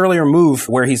think Mark's earlier move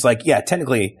where he's like, yeah,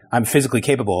 technically I'm physically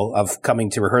capable of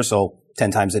coming to rehearsal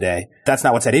 10 times a day. That's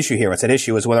not what's at issue here. What's at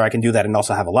issue is whether I can do that and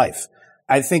also have a life.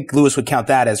 I think Lewis would count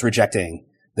that as rejecting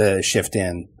the shift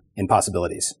in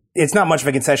possibilities. It's not much of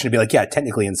a concession to be like, yeah,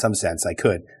 technically in some sense I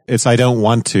could. It's I don't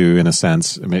want to, in a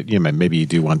sense. Maybe you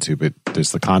do want to, but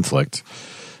there's the conflict.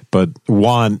 But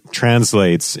want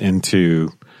translates into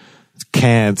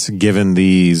can't given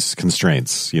these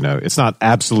constraints. It's not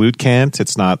absolute can't.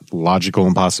 It's not logical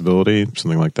impossibility,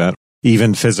 something like that.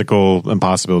 Even physical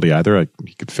impossibility either.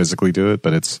 You could physically do it,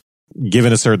 but it's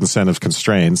given a certain set of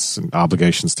constraints,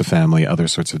 obligations to family, other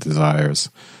sorts of desires,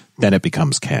 then it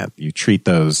becomes can't. You treat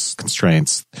those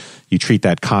constraints, you treat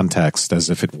that context as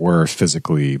if it were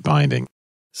physically binding.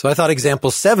 So I thought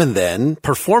example 7 then,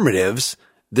 performatives,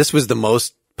 this was the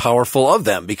most powerful of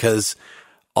them because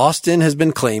Austin has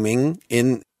been claiming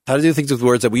in How to Do Things with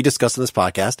Words that we discussed in this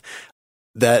podcast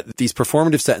that these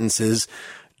performative sentences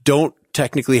don't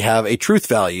technically have a truth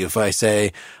value. If I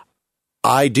say,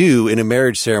 I do in a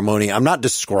marriage ceremony, I'm not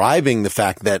describing the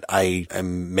fact that I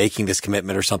am making this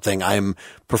commitment or something. I'm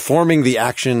performing the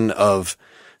action of,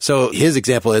 so his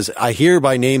example is, I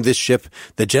hereby name this ship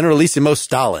the Generalissimo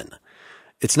Stalin.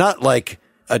 It's not like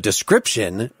a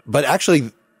description, but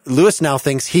actually Lewis now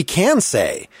thinks he can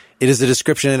say it is a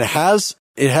description and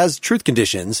it has truth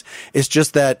conditions. It's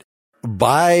just that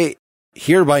by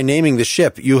naming the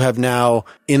ship, you have now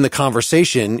in the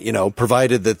conversation,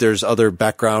 provided that there's other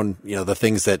background, the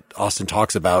things that Austin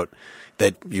talks about,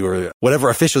 that you're whatever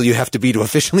official you have to be to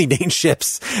officially name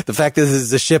ships. The fact that this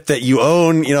is a ship that you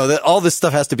own, that all this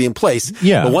stuff has to be in place.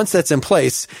 Yeah. But once that's in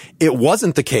place, it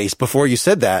wasn't the case before you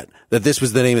said that this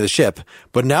was the name of the ship.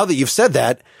 But now that you've said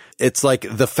that, it's like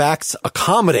the facts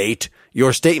accommodate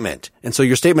your statement. And so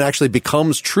your statement actually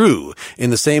becomes true in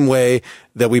the same way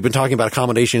that we've been talking about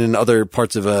accommodation in other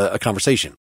parts of a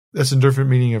conversation. That's a different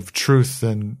meaning of truth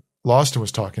than Austin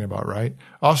was talking about, right?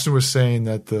 Austin was saying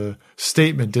that the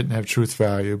statement didn't have truth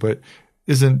value, but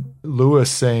isn't Lewis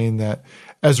saying that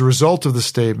as a result of the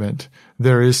statement,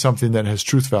 there is something that has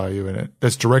truth value in it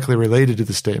that's directly related to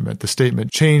the statement? The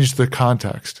statement changed the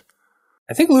context.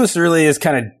 I think Lewis really is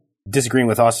kind of disagreeing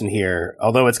with Austin here,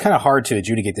 although it's kind of hard to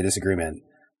adjudicate the disagreement.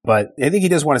 But I think he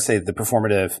does want to say that the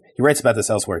performative, he writes about this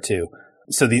elsewhere too.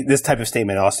 So this type of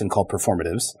statement Austin called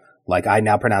performatives, like I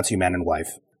now pronounce you man and wife,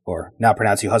 or now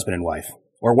pronounce you husband and wife,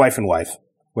 or wife and wife,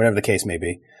 whatever the case may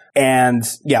be. And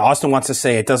yeah, Austin wants to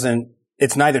say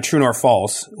it's neither true nor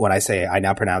false when I say I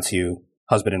now pronounce you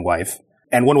husband and wife.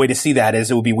 And one way to see that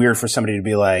is it would be weird for somebody to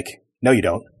be like, no, you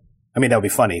don't. I mean, that would be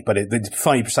funny, but it's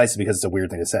funny precisely because it's a weird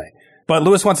thing to say. But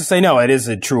Lewis wants to say, no, it is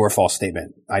a true or false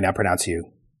statement. I now pronounce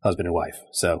you husband and wife.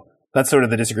 So that's sort of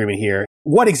the disagreement here.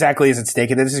 What exactly is at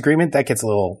stake in the disagreement? That gets a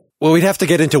little... Well, we'd have to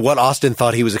get into what Austin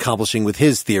thought he was accomplishing with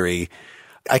his theory.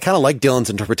 I kind of like Dylan's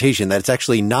interpretation that it's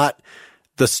actually not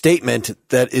the statement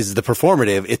that is the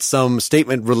performative. It's some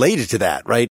statement related to that,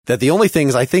 right? That the only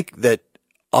things I think that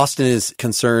Austin is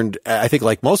concerned, I think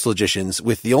like most logicians,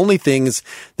 with the only things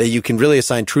that you can really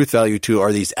assign truth value to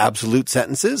are these absolute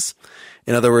sentences.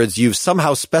 In other words, you've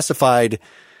somehow specified,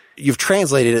 you've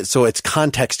translated it so it's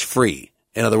context free.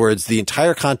 In other words, the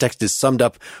entire context is summed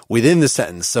up within the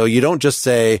sentence. So you don't just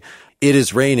say, it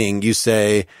is raining. You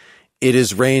say, it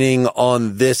is raining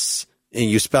on this, and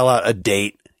you spell out a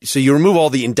date. So you remove all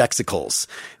the indexicals.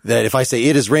 That if I say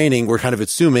it is raining, we're kind of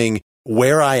assuming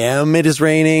where I am, it is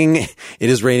raining. It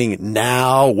is raining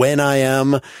now, when I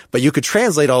am. But you could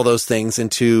translate all those things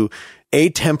into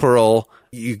atemporal.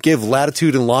 You give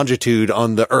latitude and longitude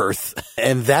on the earth.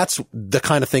 And that's the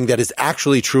kind of thing that is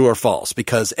actually true or false,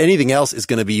 because anything else is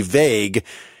going to be vague.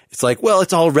 It's like, well,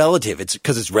 it's all relative. It's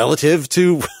because it's relative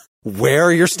to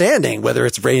where you're standing, whether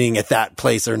it's raining at that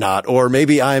place or not. Or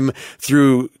maybe I'm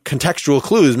through contextual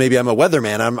clues. Maybe I'm a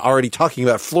weatherman. I'm already talking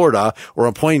about Florida, or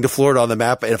I'm pointing to Florida on the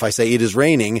map. And if I say it is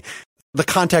raining, the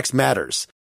context matters.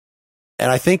 And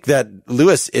I think that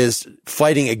Lewis is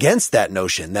fighting against that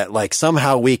notion that like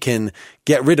somehow we can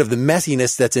get rid of the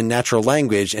messiness that's in natural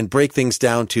language and break things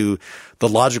down to the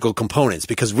logical components,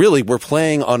 because really we're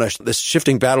playing on this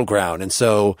shifting battleground. And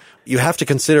so you have to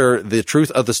consider the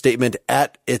truth of the statement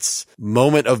at its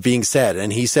moment of being said.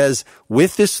 And he says,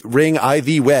 with this ring I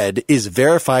thee wed is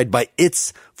verified by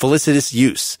its felicitous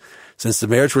use, since the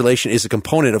marriage relation is a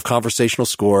component of conversational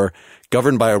score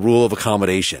governed by a rule of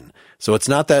accommodation. So it's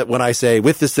not that when I say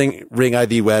with this ring I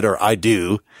thee wed, or I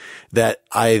do, that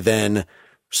I then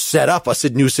set up a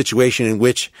new situation in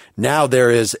which now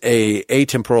there is a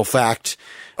atemporal fact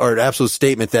or an absolute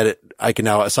statement that I can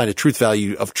now assign a truth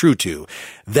value of true to.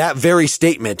 That very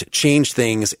statement changed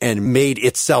things and made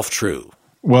itself true.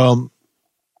 Well,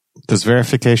 does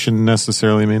verification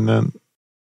necessarily mean that?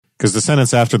 Because the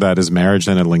sentence after that is marriage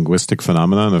then a linguistic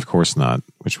phenomenon? Of course not.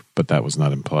 But that was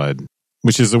not implied.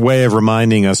 Which is a way of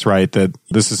reminding us, right, that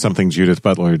this is something Judith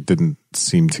Butler didn't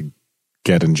seem to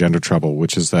get in gender trouble,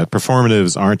 which is that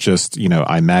performatives aren't just,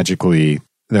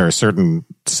 there are certain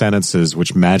sentences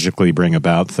which magically bring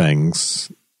about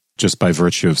things just by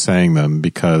virtue of saying them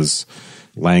because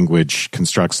language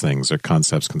constructs things or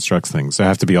concepts construct things. There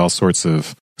have to be all sorts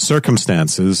of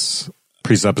circumstances,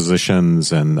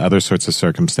 presuppositions, and other sorts of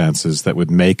circumstances that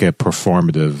would make a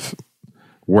performative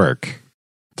work.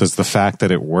 Does the fact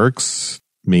that it works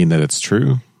mean that it's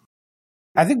true?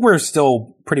 I think we're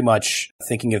still pretty much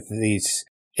thinking of these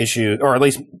issues, or at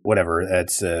least whatever,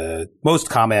 it's most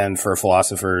common for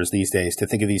philosophers these days to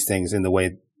think of these things in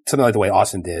something like the way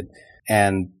Austin did.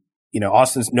 And,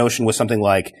 Austin's notion was something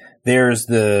like, there's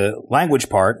the language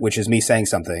part, which is me saying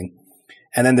something,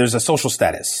 and then there's a social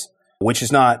status, which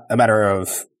is not a matter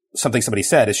of something somebody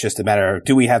said. It's just a matter of,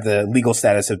 do we have the legal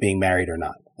status of being married or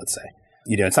not, let's say.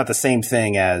 It's not the same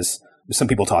thing as some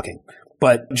people talking.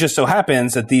 But just so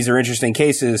happens that these are interesting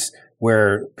cases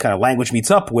where kind of language meets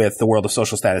up with the world of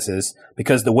social statuses,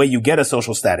 because the way you get a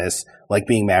social status, like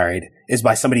being married, is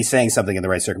by somebody saying something in the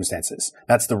right circumstances.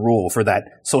 That's the rule for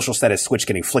that social status switch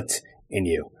getting flicked in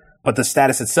you. But the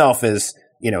status itself is,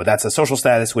 that's a social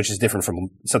status, which is different from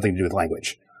something to do with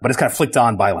language. But it's kind of flicked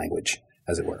on by language,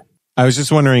 as it were. I was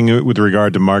just wondering with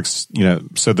regard to Mark's,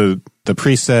 so the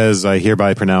priest says, I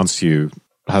hereby pronounce you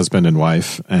husband and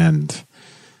wife, and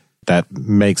that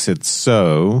makes it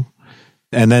so.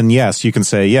 And then, yes, you can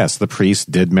say, yes, the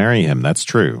priest did marry him. That's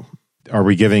true. Are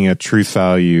we giving a truth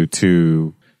value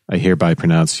to, I hereby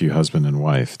pronounce you husband and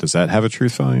wife? Does that have a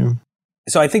truth value?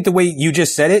 So I think the way you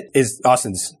just said it is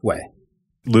Austin's way.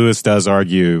 Lewis does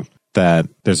argue that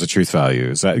there's a truth value.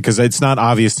 Is that because it's not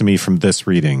obvious to me from this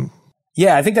reading?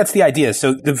 Yeah, I think that's the idea.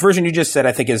 So the version you just said,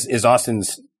 I think, is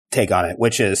Austin's take on it,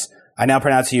 which is, I now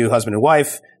pronounce you husband and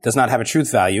wife, does not have a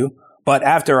truth value. But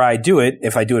after I do it,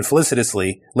 if I do it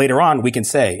felicitously, later on we can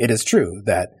say it is true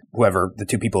that whoever the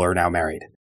two people are now married.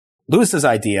 Lewis's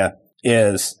idea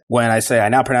is, when I say I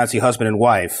now pronounce you husband and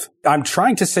wife, I'm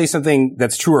trying to say something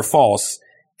that's true or false,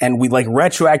 and we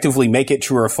retroactively make it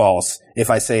true or false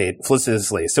if I say it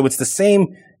felicitously. So it's the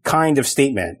same kind of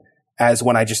statement as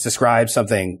when I just describe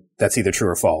something that's either true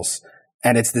or false.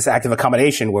 And it's this act of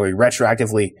accommodation where we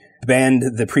retroactively bend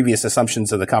the previous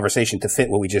assumptions of the conversation to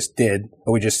fit what we just did,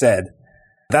 what we just said.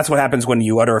 That's what happens when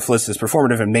you utter a felicitous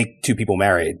performative and make two people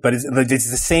married. But it's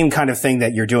the same kind of thing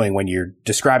that you're doing when you're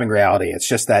describing reality. It's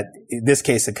just that in this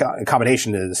case,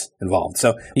 accommodation is involved.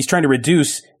 So he's trying to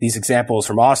reduce these examples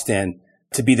from Austin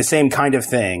to be the same kind of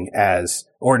thing as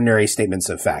ordinary statements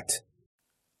of fact.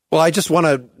 Well, I just want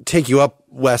to take you up,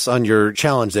 Wes, on your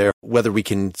challenge there, whether we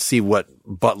can see what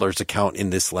Butler's account in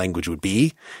this language would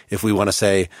be. If we want to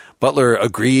say Butler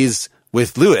agrees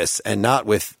with Lewis and not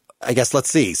with, I guess, let's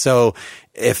see. So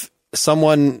if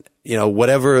someone,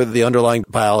 whatever the underlying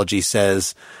biology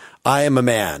says, I am a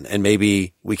man, and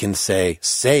maybe we can say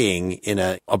saying in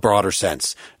a broader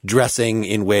sense, dressing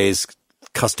in ways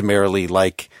customarily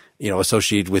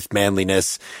associated with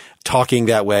manliness, talking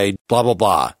that way, blah, blah,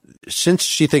 blah. Since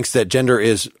she thinks that gender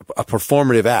is a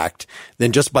performative act,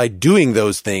 then just by doing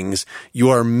those things,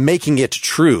 you are making it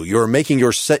true. You're making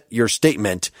your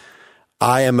statement,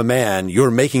 I am a man, you're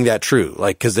making that true.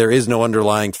 Because there is no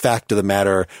underlying fact of the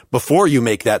matter before you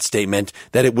make that statement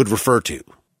that it would refer to.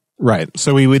 Right.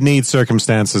 So we would need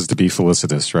circumstances to be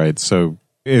felicitous, right? So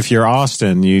if you're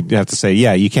Austin, you have to say,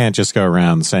 yeah, you can't just go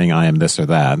around saying I am this or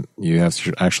that. You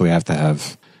actually have to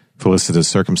have felicitous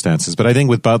circumstances. But I think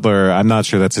with Butler, I'm not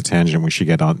sure that's a tangent we should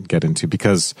get into,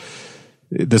 because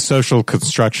the social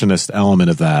constructionist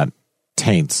element of that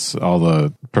taints all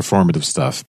the performative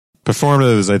stuff.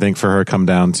 Performatives, I think, for her come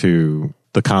down to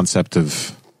the concept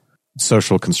of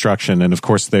social construction. And of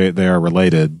course, they are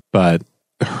related, but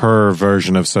her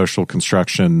version of social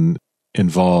construction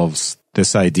involves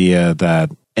this idea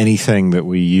that anything that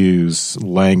we use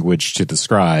language to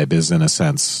describe is, in a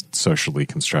sense, socially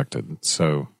constructed.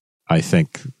 So I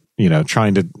think,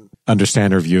 trying to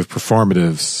understand her view of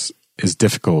performatives is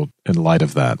difficult in light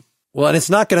of that. Well, and it's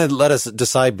not going to let us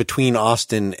decide between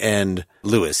Austin and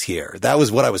Lewis here. That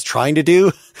was what I was trying to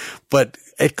do, but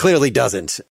it clearly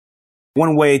doesn't.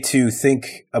 One way to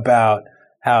think about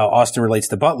how Austin relates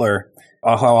to Butler,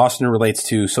 how Austin relates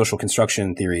to social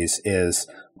construction theories, is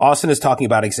Austin is talking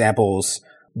about examples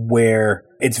where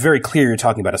it's very clear you're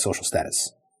talking about a social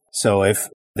status. So if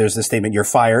there's the statement, you're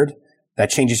fired, that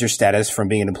changes your status from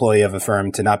being an employee of a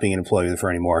firm to not being an employee of the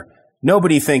firm anymore.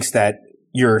 Nobody thinks that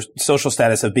your social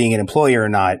status of being an employee or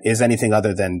not is anything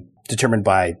other than determined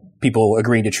by people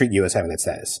agreeing to treat you as having that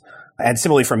status. And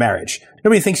similarly for marriage.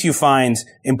 Nobody thinks you find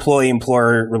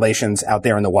employee-employer relations out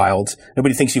there in the wild.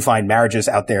 Nobody thinks you find marriages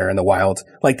out there in the wild.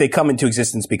 Like, they come into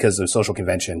existence because of social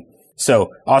convention.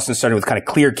 So Austin started with kind of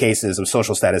clear cases of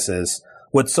social statuses.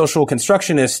 What social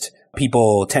constructionist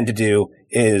people tend to do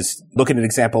is look at an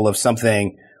example of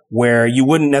something where you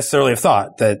wouldn't necessarily have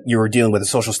thought that you were dealing with a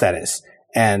social status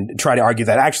and try to argue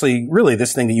that actually, really,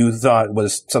 this thing that you thought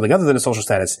was something other than a social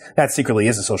status, that secretly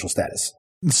is a social status.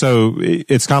 So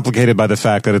it's complicated by the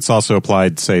fact that it's also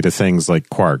applied, say, to things like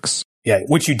quarks. Yeah,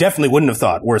 which you definitely wouldn't have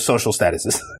thought were social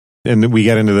statuses. And we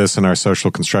get into this in our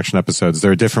social construction episodes.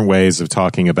 There are different ways of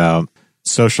talking about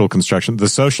social construction. The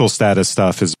social status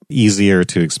stuff is easier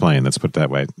to explain. Let's put it that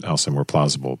way. Also more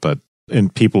plausible. But in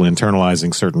people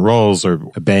internalizing certain roles or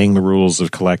obeying the rules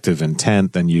of collective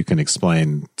intent, then you can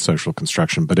explain social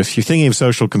construction. But if you're thinking of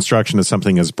social construction as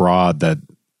something as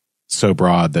so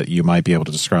broad that you might be able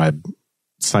to describe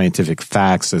scientific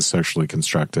facts as socially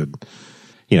constructed,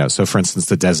 so for instance,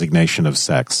 the designation of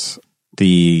sex,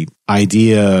 the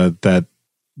idea that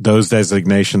those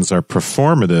designations are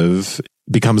performative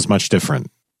becomes much different.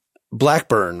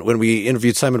 Blackburn, when we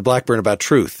interviewed Simon Blackburn about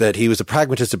truth, that he was a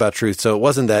pragmatist about truth. So it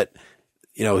wasn't that,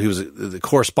 he was the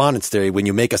correspondence theory. When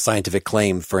you make a scientific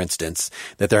claim, for instance,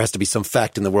 that there has to be some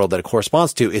fact in the world that it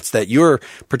corresponds to, it's that you're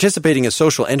participating in a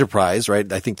social enterprise,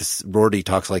 right? I think Rorty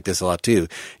talks like this a lot too.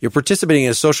 You're participating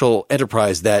in a social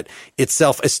enterprise that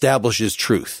itself establishes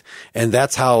truth. And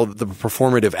that's how the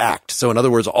performative act. So in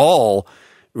other words,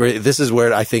 this is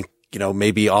where I think,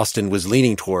 maybe Austin was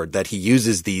leaning toward, that he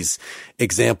uses these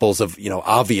examples of,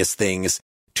 obvious things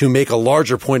to make a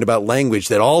larger point about language,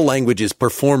 that all language is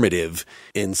performative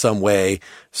in some way.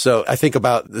 So I think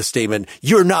about the statement,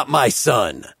 "You're not my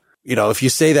son." If you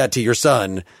say that to your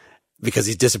son because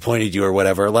he's disappointed you or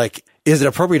whatever, like, is it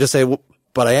appropriate to say, well,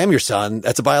 "But I am your son"?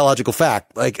 That's a biological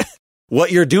fact. Like,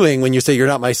 what you're doing when you say "you're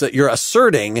not my son," you're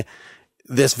asserting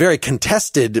this very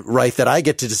contested right that I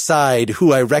get to decide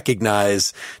who I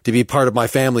recognize to be part of my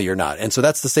family or not. And so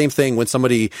that's the same thing when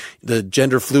somebody, the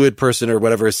gender fluid person or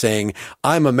whatever, is saying,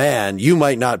 "I'm a man." You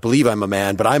might not believe I'm a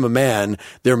man, but I'm a man.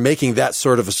 They're making that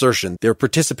sort of assertion. They're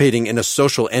participating in a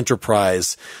social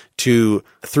enterprise through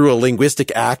a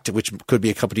linguistic act, which could be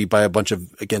accompanied by a bunch of,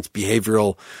 against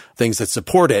behavioral things that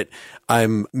support it.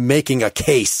 I'm making a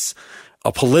case,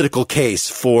 a political case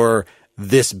for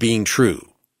this being true.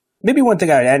 Maybe one thing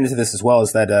I would add into this as well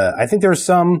is that I think there are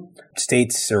some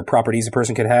states or properties a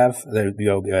person could have,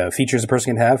 features a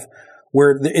person can have,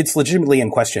 where it's legitimately in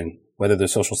question whether they're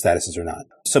social statuses or not.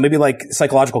 So maybe like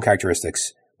psychological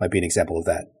characteristics might be an example of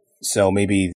that. So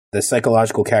maybe the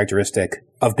psychological characteristic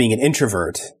of being an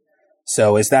introvert.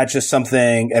 So is that just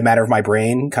something, a matter of my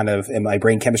brain, kind of in my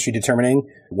brain chemistry determining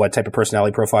what type of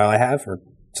personality profile I have or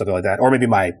something like that? Or maybe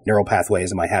my neural pathways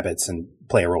and my habits and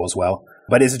play a role as well.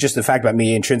 But is it just the fact about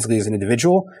me intrinsically as an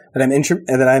individual that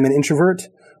I'm an introvert?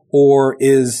 Or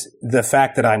is the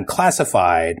fact that I'm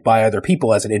classified by other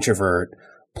people as an introvert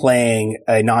playing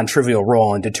a non-trivial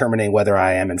role in determining whether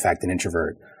I am in fact an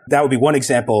introvert? That would be one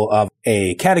example of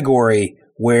a category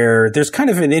where there's kind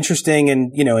of an interesting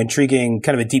and, intriguing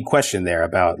kind of a deep question there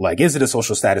about, like, is it a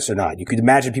social status or not? You could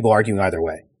imagine people arguing either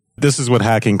way. This is what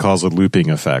hacking calls a looping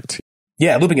effect.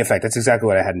 Yeah, looping effect. That's exactly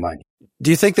what I had in mind. Do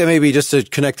you think that maybe, just to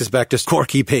connect this back to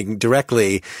scorekeeping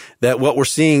directly, that what we're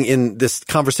seeing in this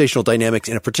conversational dynamics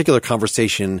in a particular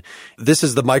conversation, this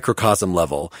is the microcosm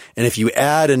level. And if you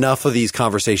add enough of these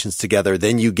conversations together,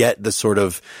 then you get the sort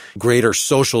of greater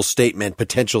social statement,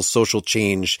 potential social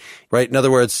change, right? In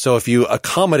other words, so if you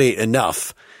accommodate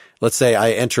enough, let's say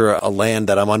I enter a land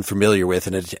that I'm unfamiliar with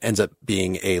and it ends up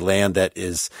being a land that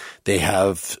they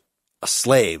have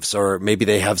slaves, or maybe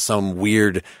they have some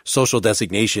weird social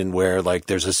designation where, like,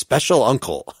 there's a special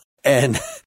uncle, and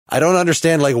I don't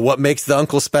understand, like, what makes the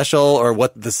uncle special or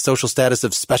what the social status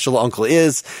of special uncle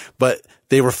is, but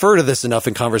they refer to this enough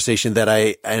in conversation that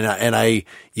I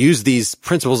use these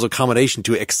principles of accommodation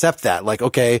to accept that, like,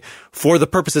 okay, for the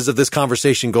purposes of this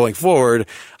conversation going forward,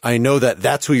 I know that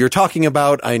that's who you're talking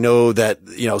about. I know that,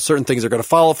 certain things are going to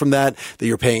follow from that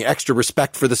you're paying extra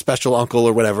respect for the special uncle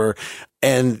or whatever.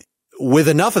 And with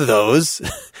enough of those,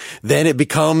 then it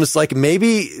becomes like,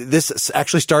 maybe this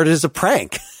actually started as a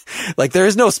prank. Like, there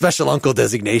is no special uncle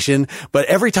designation, but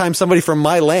every time somebody from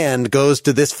my land goes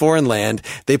to this foreign land,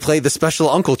 they play the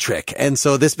special uncle trick. And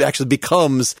so this actually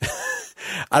becomes,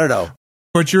 I don't know.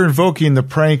 What you're invoking, the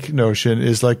prank notion,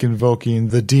 is like invoking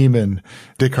the demon,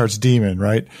 Descartes' demon,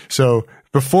 right? So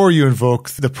before you invoke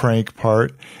the prank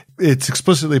part, it's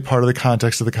explicitly part of the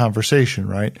context of the conversation,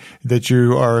 right? That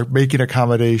you are making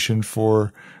accommodation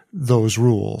for those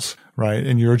rules, right?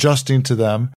 And you're adjusting to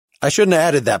them. I shouldn't have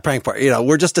added that prank part.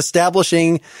 We're just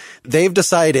establishing, they've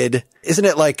decided, isn't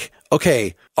it like,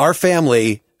 okay, our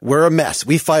family, we're a mess.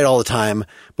 We fight all the time,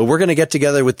 but we're going to get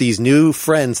together with these new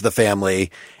friends of the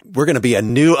family. We're going to be a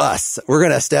new us. We're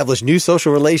going to establish new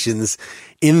social relations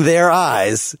in their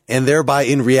eyes and thereby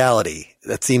in reality.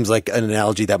 That seems like an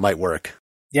analogy that might work.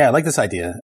 Yeah, I like this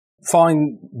idea.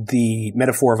 Following the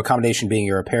metaphor of accommodation being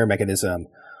your repair mechanism,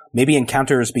 maybe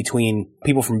encounters between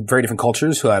people from very different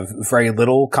cultures who have very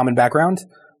little common background.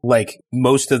 Like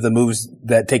most of the moves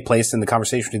that take place in the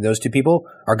conversation between those two people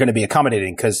are going to be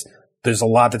accommodating because there's a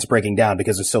lot that's breaking down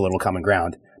because there's so little common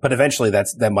ground. But eventually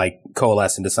that might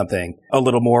coalesce into something a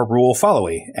little more rule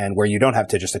followy and where you don't have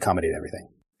to just accommodate everything.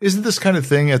 Isn't this kind of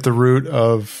thing at the root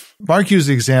of, Mark used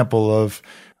the example of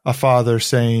a father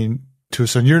saying to a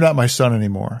son, "You're not my son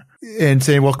anymore." And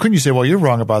saying, well, couldn't you say, well, you're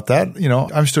wrong about that.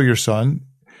 I'm still your son.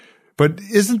 But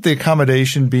isn't the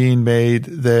accommodation being made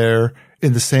there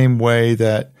in the same way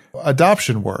that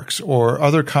adoption works or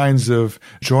other kinds of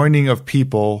joining of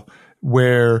people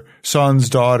where sons,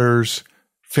 daughters,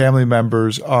 family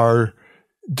members are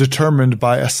determined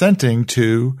by assenting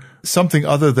to something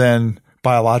other than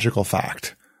biological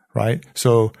fact, right?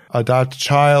 So adopt a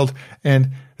child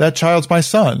and that child's my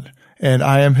son and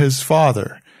I am his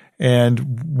father.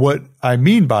 And what I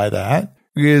mean by that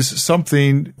is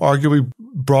something arguably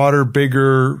broader,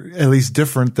 bigger, at least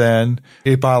different than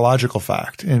a biological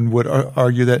fact, and would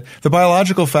argue that the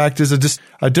biological fact is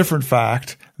a different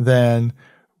fact than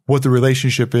what the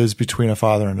relationship is between a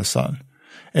father and a son.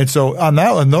 And so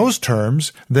on those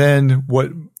terms, then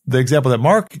what the example that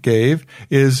Mark gave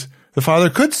is the father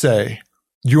could say,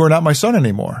 "You are not my son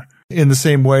anymore." In the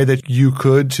same way that you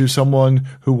could to someone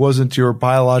who wasn't your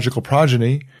biological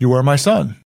progeny, "You are my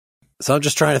son." So I'm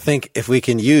just trying to think if we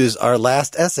can use our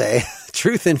last essay,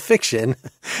 Truth in Fiction,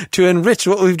 to enrich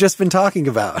what we've just been talking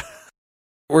about.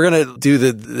 We're going to do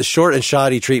the short and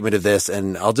shoddy treatment of this,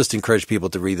 and I'll just encourage people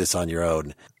to read this on your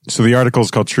own. So the article is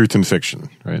called Truth in Fiction,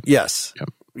 right? Yes. Yep.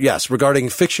 Yes, regarding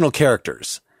fictional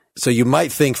characters. So you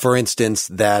might think, for instance,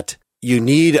 that you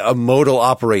need a modal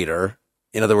operator.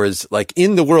 In other words, like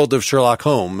in the world of Sherlock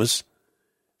Holmes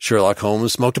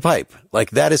smoked a pipe.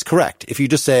 Like that is correct. If you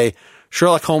just say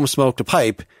Sherlock Holmes smoked a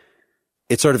pipe,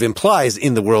 it sort of implies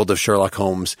in the world of Sherlock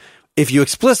Holmes. If you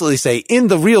explicitly say in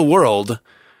the real world,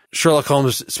 Sherlock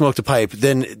Holmes smoked a pipe,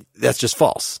 then that's just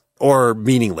false or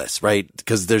meaningless, right?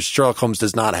 Because Sherlock Holmes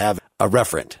does not have a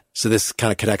referent. So this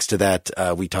kind of connects to that.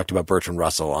 We talked about Bertrand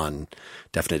Russell on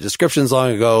Definite Descriptions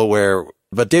long ago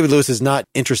but David Lewis is not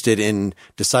interested in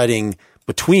deciding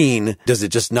between, does it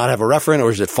just not have a referent or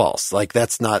is it false? Like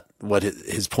that's not what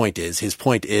his point is. His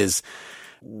point is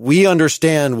we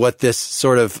understand what this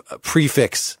sort of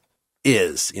prefix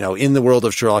is, in the world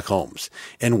of Sherlock Holmes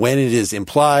and when it is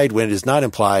implied, when it is not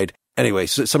implied. Anyway,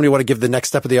 so somebody want to give the next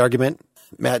step of the argument?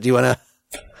 Matt, do you want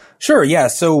to? Sure. Yeah.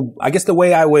 So I guess the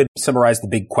way I would summarize the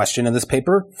big question in this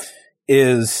paper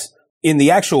is in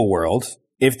the actual world,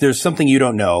 if there's something you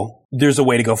don't know, there's a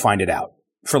way to go find it out.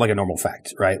 For like a normal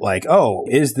fact, right? Like, oh,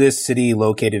 is this city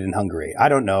located in Hungary? I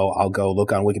don't know. I'll go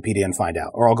look on Wikipedia and find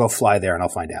out. Or I'll go fly there and I'll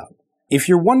find out. If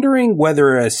you're wondering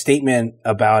whether a statement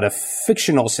about a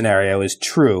fictional scenario is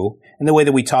true in the way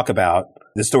that we talk about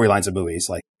the storylines of movies,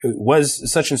 like,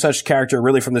 was such and such character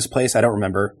really from this place? I don't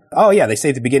remember. Oh yeah, they say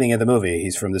at the beginning of the movie,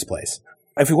 he's from this place.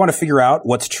 If we want to figure out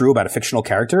what's true about a fictional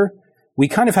character, we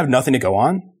kind of have nothing to go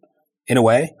on in a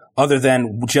way. Other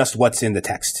than just what's in the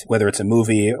text, whether it's a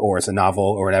movie or it's a novel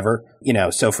or whatever.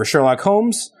 So for Sherlock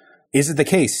Holmes, is it the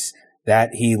case that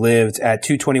he lived at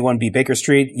 221B Baker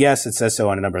Street? Yes, it says so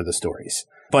on a number of the stories.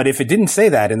 But if it didn't say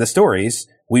that in the stories,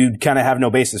 we kind of have no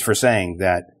basis for saying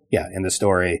that, yeah, in the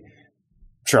story,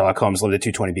 Sherlock Holmes lived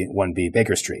at 221B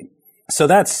Baker Street. So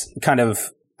that's kind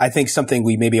of, I think, something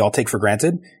we maybe all take for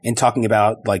granted in talking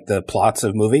about like the plots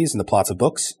of movies and the plots of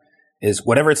books is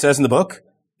whatever it says in the book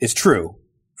is true.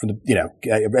 From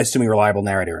the, assuming reliable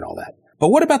narrator and all that. But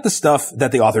what about the stuff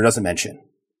that the author doesn't mention?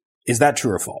 Is that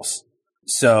true or false?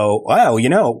 So, what do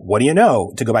you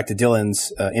know? To go back to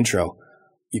Dylan's intro,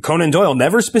 Conan Doyle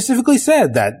never specifically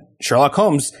said that Sherlock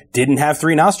Holmes didn't have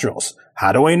 3 nostrils.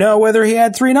 How do we know whether he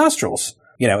had 3 nostrils?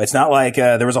 It's not like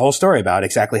there was a whole story about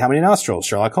exactly how many nostrils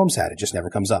Sherlock Holmes had. It just never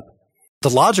comes up.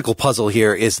 The logical puzzle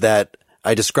here is that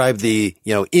I described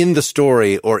in the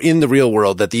story or in the real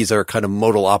world that these are kind of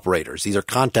modal operators. These are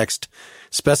context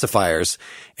specifiers.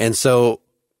 And so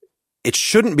it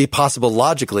shouldn't be possible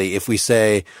logically if we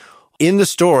say in the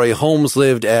story, Holmes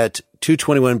lived at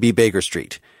 221B Baker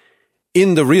Street.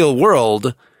 In the real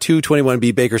world,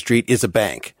 221B Baker Street is a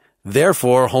bank.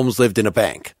 Therefore, Holmes lived in a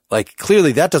bank. Like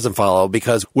clearly that doesn't follow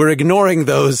because we're ignoring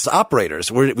those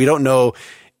operators. We don't know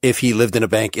if he lived in a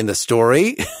bank in the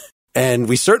story. And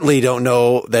we certainly don't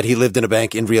know that he lived in a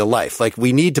bank in real life. Like,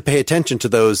 we need to pay attention to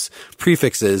those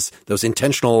prefixes, those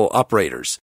intentional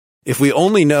operators. If we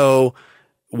only know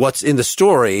what's in the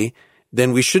story,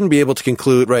 then we shouldn't be able to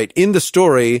conclude, right, in the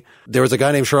story, there was a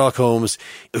guy named Sherlock Holmes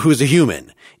who's a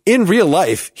human. In real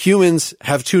life, humans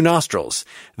have 2 nostrils.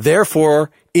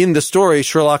 Therefore, in the story,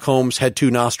 Sherlock Holmes had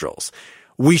 2 nostrils.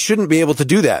 We shouldn't be able to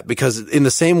do that because in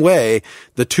the same way,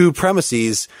 the 2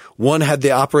 premises, one had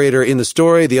the operator in the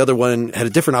story, the other one had a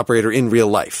different operator in real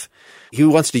life. He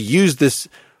wants to use this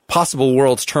possible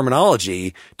worlds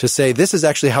terminology to say this is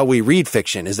actually how we read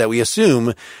fiction, is that we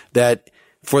assume that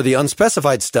for the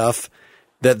unspecified stuff,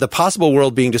 that the possible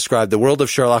world being described, the world of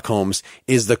Sherlock Holmes,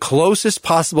 is the closest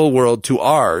possible world to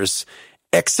ours,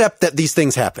 except that these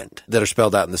things happened that are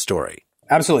spelled out in the story.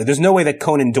 Absolutely. There's no way that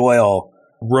Conan Doyle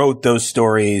wrote those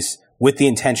stories with the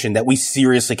intention that we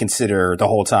seriously consider the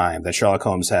whole time that Sherlock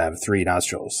Holmes have 3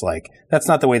 nostrils. Like, that's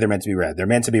not the way they're meant to be read. They're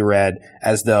meant to be read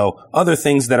as though other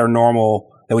things that are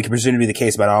normal, that we can presume to be the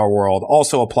case about our world,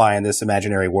 also apply in this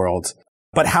imaginary world.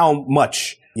 But how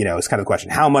much, is kind of the question.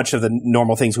 How much of the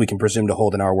normal things we can presume to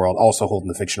hold in our world also hold in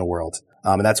the fictional world?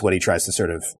 And that's what he tries to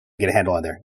sort of get a handle on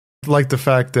there. Like the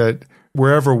fact that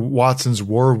wherever Watson's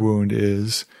war wound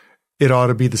is, it ought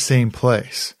to be the same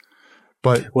place.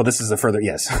 But well, this is a further,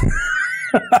 yes.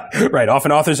 Right.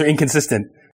 Often authors are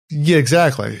inconsistent. Yeah,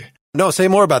 exactly. No, say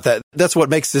more about that. That's what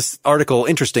makes this article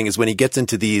interesting is when he gets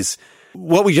into these,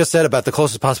 what we just said about the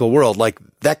closest possible world, like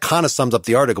that kind of sums up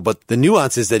the article. But the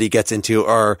nuances that he gets into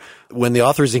are when the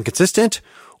author is inconsistent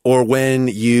or when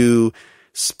you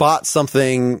spot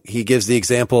something. He gives the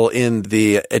example in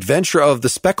The Adventure of the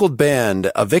Speckled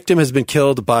Band. A victim has been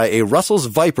killed by a Russell's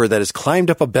viper that has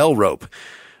climbed up a bell rope.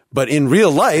 But in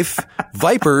real life,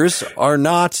 vipers are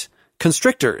not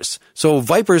constrictors. So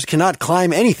vipers cannot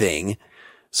climb anything.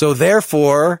 So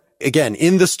therefore, again,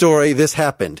 in the story, this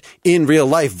happened. In real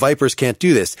life, vipers can't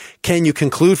do this. Can you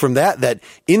conclude from that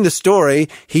in the story,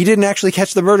 he didn't actually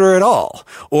catch the murderer at all?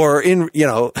 Or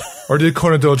Or did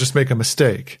Conan Doyle just make a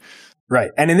mistake?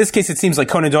 Right. And in this case, it seems like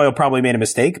Conan Doyle probably made a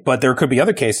mistake, but there could be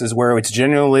other cases where it's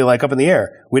genuinely like up in the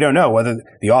air. We don't know whether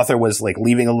the author was like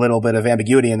leaving a little bit of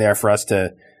ambiguity in there for us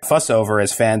to fuss over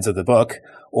as fans of the book,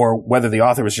 or whether the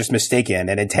author was just mistaken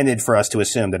and intended for us to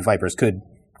assume that vipers could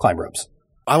climb ropes.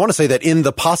 I want to say that in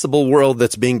the possible world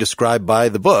that's being described by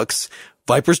the books,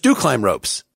 vipers do climb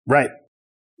ropes. Right.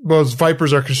 Well,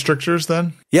 vipers are constrictors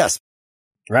then? Yes.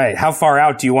 Right. How far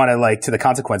out do you want to to the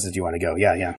consequences do you want to go?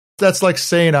 Yeah. That's like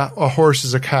saying a horse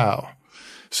is a cow.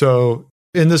 So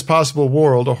in this possible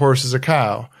world, a horse is a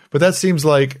cow. But that seems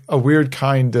like a weird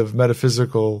kind of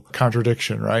metaphysical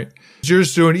contradiction, right? You're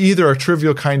just doing either a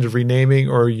trivial kind of renaming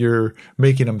or you're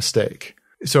making a mistake.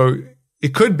 So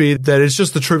it could be that it's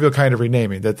just the trivial kind of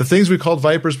renaming, that the things we called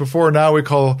vipers before now we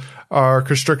call are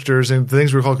constrictors, and the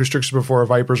things we called constrictors before are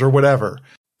vipers or whatever.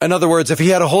 In other words, if he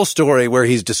had a whole story where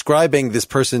he's describing this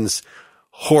person's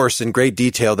horse in great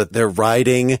detail that they're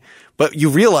riding, but you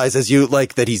realize as you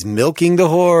that he's milking the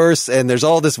horse and there's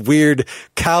all this weird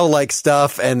cow-like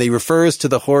stuff and he refers to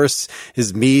the horse,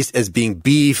 his meat as being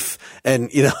beef. And,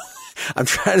 I'm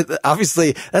trying to,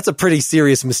 obviously that's a pretty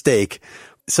serious mistake.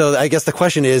 So I guess the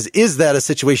question is that a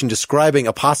situation describing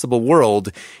a possible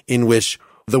world in which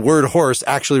the word horse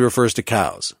actually refers to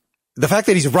cows? The fact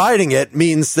that he's riding it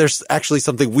means there's actually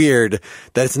something weird,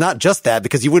 that it's not just that,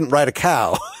 because you wouldn't ride a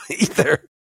cow either.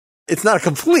 It's not a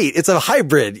complete, it's a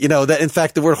hybrid, that in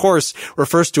fact the word horse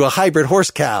refers to a hybrid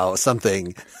horse cow,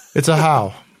 something. It's a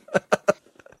how.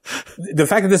 The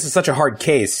fact that this is such a hard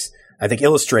case, I think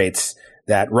illustrates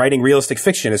that writing realistic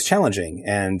fiction is challenging.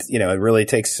 And, it really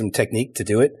takes some technique to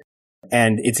do it.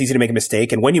 And it's easy to make a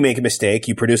mistake. And when you make a mistake,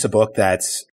 you produce a book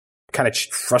that's kind of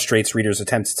frustrates readers'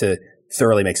 attempts to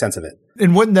thoroughly make sense of it.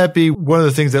 And wouldn't that be one of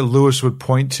the things that Lewis would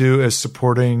point to as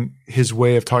supporting his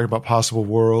way of talking about possible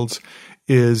worlds,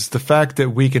 is the fact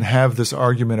that we can have this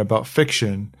argument about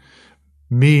fiction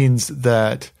means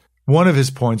that one of his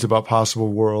points about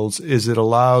possible worlds is it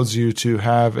allows you to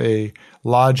have a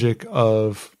logic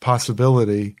of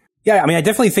possibility. Yeah, I mean, I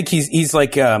definitely think he's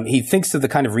like, he thinks that the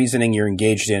kind of reasoning you're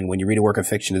engaged in when you read a work of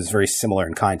fiction is very similar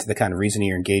in kind to the kind of reasoning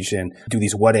you're engaged in. Do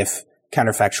these what if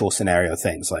counterfactual scenario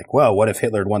things like, well, what if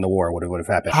Hitler had won the war? What would have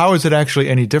happened? How is it actually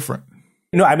any different?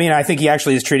 No, I mean, I think he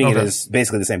actually is treating it as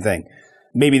basically the same thing.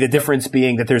 Maybe the difference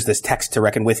being that there's this text to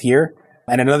reckon with here.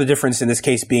 And another difference in this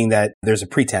case being that there's a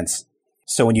pretense.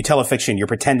 So when you tell a fiction, you're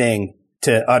pretending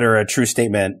to utter a true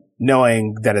statement,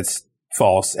 knowing that it's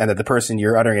false, and that the person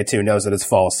you're uttering it to knows that it's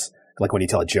false, like when you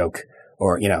tell a joke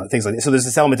or, things like that. So there's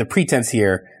this element of pretense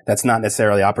here that's not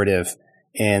necessarily operative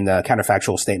in the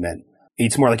counterfactual statement.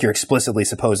 It's more like you're explicitly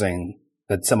supposing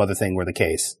that some other thing were the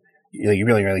case. You're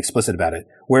really, really explicit about it.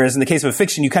 Whereas in the case of a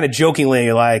fiction, you kind of jokingly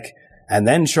are like, and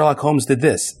then Sherlock Holmes did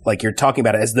this. Like you're talking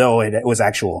about it as though it was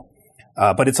actual.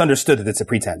 But it's understood that it's a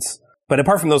pretense. But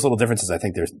apart from those little differences, I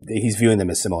think he's viewing them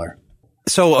as similar.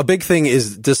 So a big thing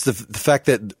is just the fact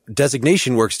that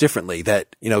designation works differently,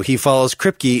 that, he follows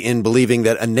Kripke in believing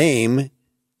that a name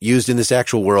used in this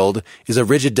actual world is a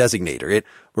rigid designator. It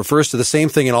refers to the same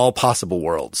thing in all possible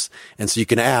worlds. And so you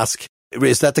can ask,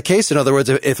 is that the case? In other words,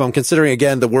 if I'm considering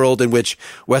again the world in which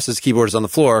Wes's keyboard is on the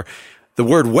floor, the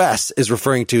word Wes is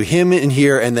referring to him in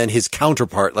here and then his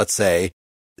counterpart, let's say,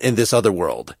 in this other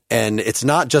world. And it's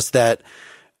not just that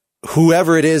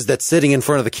whoever it is that's sitting in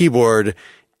front of the keyboard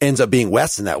ends up being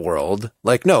Wes in that world.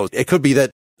 Like, no, it could be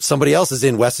that somebody else is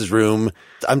in Wes's room.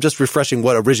 I'm just refreshing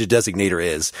what a rigid designator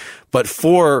is. But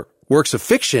for works of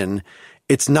fiction,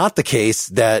 it's not the case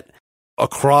that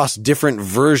across different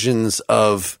versions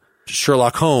of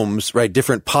Sherlock Holmes, right,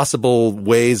 different possible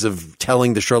ways of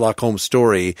telling the Sherlock Holmes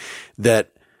story,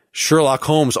 that Sherlock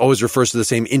Holmes always refers to the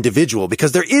same individual,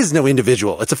 because there is no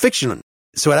individual. It's a fiction.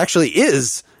 So it actually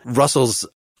is Russell's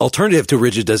alternative to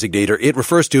rigid designator. It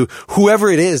refers to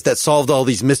whoever it is that solved all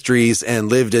these mysteries and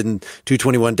lived in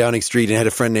 221 Downing Street and had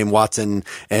a friend named Watson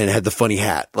and had the funny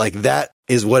hat. Like that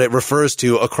is what it refers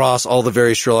to across all the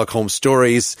various Sherlock Holmes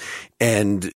stories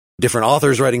and different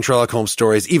authors writing Sherlock Holmes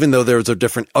stories, even though there's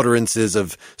different utterances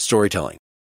of storytelling.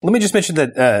 Let me just mention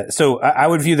that, so I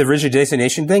would view the rigid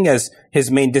designation thing as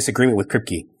his main disagreement with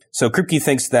Kripke. So Kripke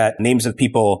thinks that names of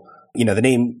people, the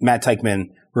name Matt Teichman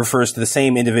refers to the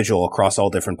same individual across all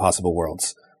different possible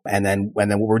worlds. And then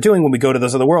what we're doing when we go to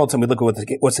those other worlds and we look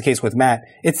at what's the case with Matt,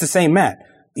 it's the same Matt.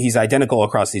 He's identical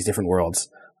across these different worlds.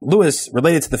 Lewis,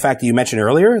 related to the fact that you mentioned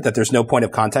earlier, that there's no point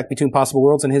of contact between possible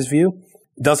worlds in his view,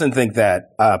 doesn't think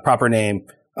that a proper name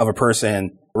of a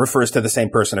person refers to the same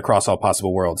person across all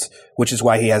possible worlds, which is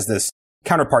why he has this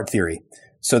counterpart theory.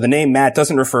 So the name Matt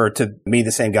doesn't refer to me,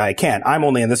 the same guy. It can't. I'm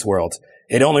only in this world.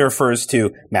 It only refers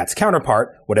to Matt's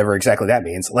counterpart, whatever exactly that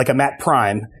means, like a Matt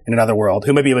Prime in another world,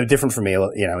 who may be a little different from me,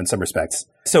 in some respects.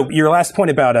 So your last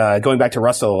point about going back to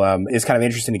Russell is kind of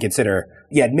interesting to consider.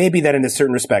 Yeah, it may be that in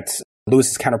certain respects,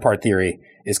 Lewis's counterpart theory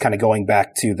is kind of going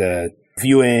back to the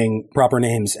viewing proper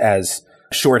names as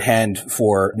shorthand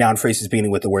for noun phrases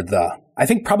beginning with the word the. I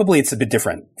think probably it's a bit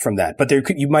different from that, but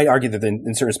you might argue that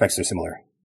in certain respects they're similar.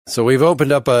 So we've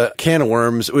opened up a can of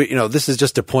worms. This is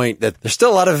just a point that there's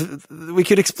still a lot of we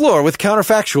could explore with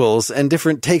counterfactuals and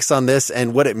different takes on this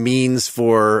and what it means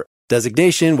for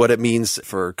designation, what it means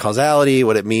for causality,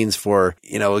 what it means for,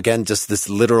 again, just this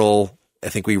literal. I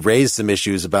think we raised some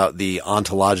issues about the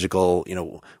ontological,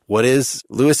 what is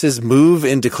Lewis's move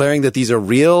in declaring that these are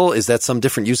real? Is that some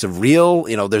different use of real?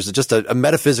 There's just a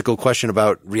metaphysical question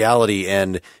about reality.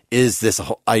 And is this a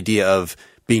whole idea of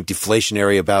being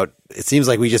deflationary about, it seems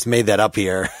like we just made that up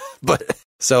here, but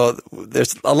so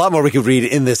there's a lot more we could read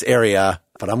in this area,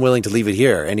 but I'm willing to leave it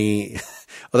here. Any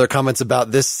other comments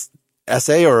about this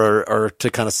essay or to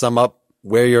kind of sum up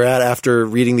where you're at after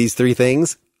reading these three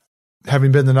things?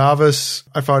 Having been the novice,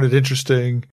 I found it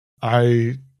interesting.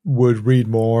 I would read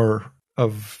more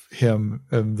of him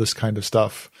and this kind of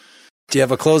stuff. Do you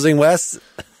have a closing, Wes?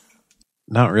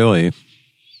 Not really.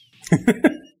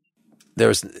 There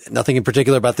was nothing in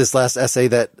particular about this last essay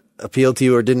that appealed to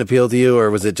you or didn't appeal to you, or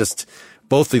was it just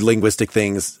both the linguistic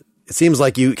things? It seems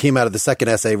like you came out of the second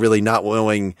essay really not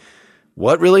knowing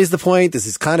what really is the point. This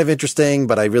is kind of interesting,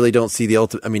 but I really don't see the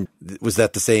ultimate. I mean, was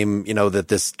that the same, that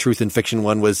this truth and fiction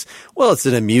one was, well, it's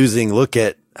an amusing look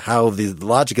at how the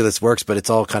logic of this works, but it's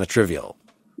all kind of trivial.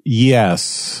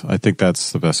 Yes, I think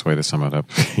that's the best way to sum it up.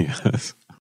 Yes.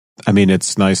 I mean,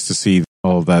 it's nice to see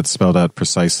all of that spelled out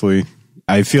precisely.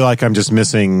 I feel like I'm just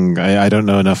missing, I don't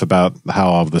know enough about how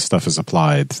all of this stuff is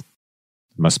applied. It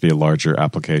must be a larger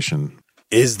application.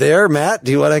 Is there, Matt?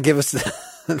 Do you want to give us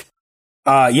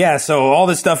Yeah, so all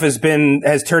this stuff has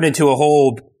turned into a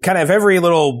whole, kind of every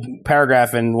little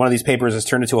paragraph in one of these papers has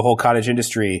turned into a whole cottage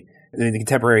industry in the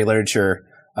contemporary literature.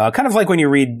 Kind of like when you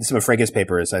read some of Frege's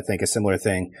papers, I think a similar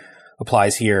thing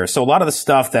applies here. So a lot of the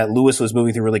stuff that Lewis was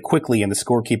moving through really quickly in the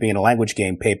Scorekeeping in a Language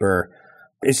Game paper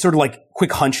is sort of like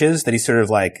quick hunches that he's sort of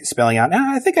like spelling out.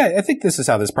 I think this is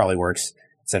how this probably works,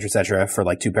 et cetera, for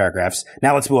like 2 paragraphs.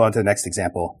 Now let's move on to the next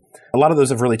example. A lot of those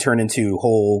have really turned into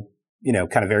whole,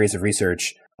 kind of areas of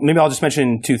research. Maybe I'll just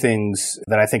mention 2 things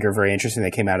that I think are very interesting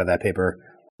that came out of that paper.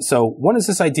 So one is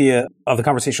this idea of the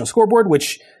conversational scoreboard,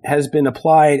 which has been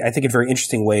applied, I think, in very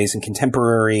interesting ways in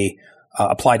contemporary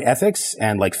applied ethics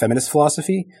and like feminist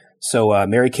philosophy. So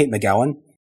Mary Kate McGowan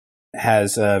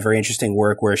has a very interesting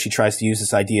work where she tries to use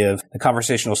this idea of the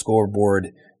conversational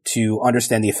scoreboard to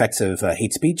understand the effects of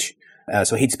hate speech.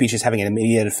 So hate speech is having an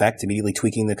immediate effect, immediately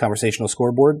tweaking the conversational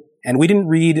scoreboard. And we didn't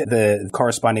read the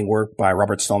corresponding work by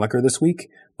Robert Stolniker this week,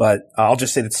 but I'll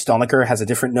just say that Stolniker has a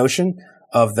different notion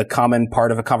of the common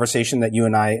part of a conversation that you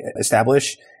and I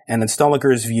establish. And in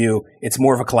Stolniker's view, it's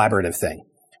more of a collaborative thing.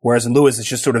 Whereas in Lewis, it's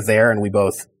just sort of there and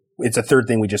it's a third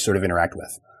thing we just sort of interact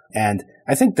with. And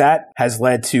I think that has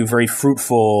led to very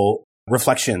fruitful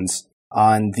reflections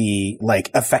on the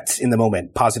effects in the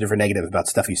moment, positive or negative, about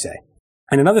stuff you say.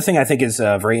 And another thing I think is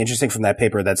very interesting from that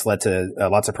paper that's led to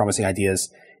lots of promising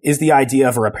ideas is the idea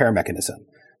of a repair mechanism.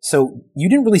 So you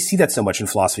didn't really see that so much in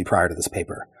philosophy prior to this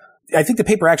paper. I think the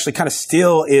paper actually kind of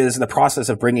still is in the process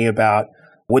of bringing about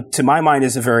what to my mind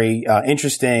is a very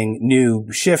interesting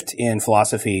new shift in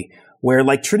philosophy where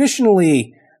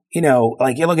traditionally, you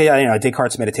look at,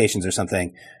 Descartes' Meditations or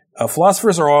something,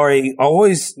 philosophers are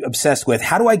always obsessed with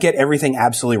how do I get everything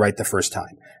absolutely right the first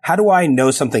time? How do I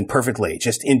know something perfectly,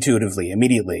 just intuitively,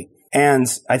 immediately? And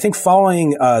I think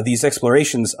following these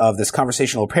explorations of this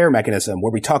conversational repair mechanism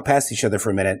where we talk past each other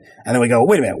for a minute and then we go,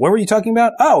 wait a minute, what were you talking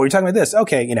about? Oh, we were talking about this.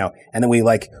 Okay, and then we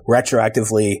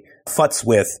retroactively futz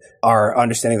with our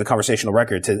understanding of the conversational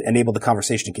record to enable the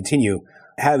conversation to continue,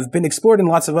 have been explored in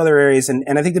lots of other areas. And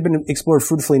I think they've been explored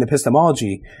fruitfully in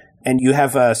epistemology. And you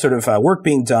have work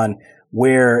being done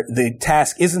where the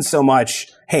task isn't so much,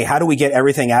 hey, how do we get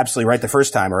everything absolutely right the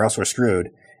first time or else we're screwed?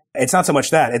 It's not so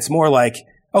much that. It's more like,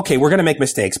 okay, we're going to make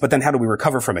mistakes, but then how do we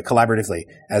recover from it collaboratively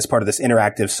as part of this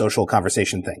interactive social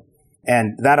conversation thing?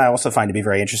 And that I also find to be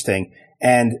very interesting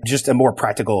and just a more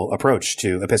practical approach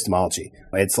to epistemology.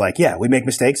 It's like, yeah, we make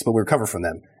mistakes, but we recover from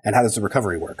them. And how does the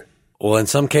recovery work? Well, in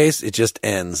some case, it just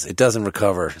ends. It doesn't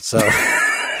recover. So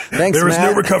thanks, There was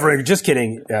Matt. no recovering. Just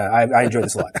kidding. I enjoyed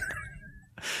this a lot.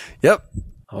 Yep.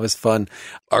 Always fun.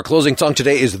 Our closing song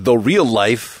today is The Real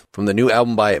Life from the new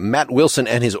album by Matt Wilson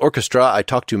and his orchestra. I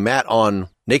talked to Matt on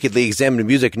Nakedly Examined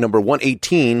Music number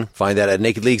 118. Find that at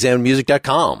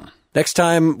nakedlyexaminedmusic.com. Next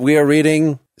time we are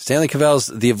reading Stanley Cavell's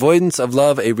The Avoidance of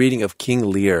Love, a reading of King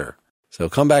Lear. So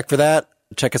come back for that.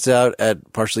 Check us out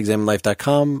at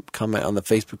partiallyexaminedlife.com. Comment on the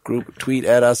Facebook group, tweet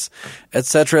at us,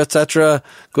 etc., etc.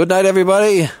 Good night,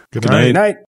 everybody. Good night. Good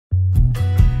night.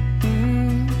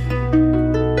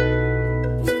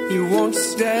 You won't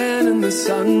stand in the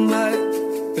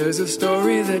sunlight. There's a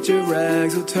story that your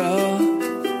rags will tell.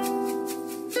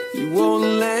 You won't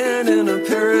land in a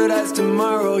paradise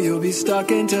tomorrow. You'll be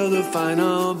stuck until the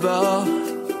final bell.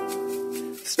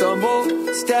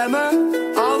 Stumble, stammer,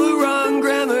 all the wrong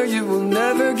grammar. You will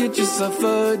never get yourself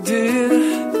a deal.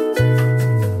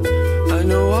 I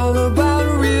know all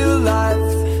about real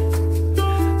life.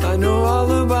 I know all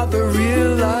about the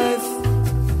real life.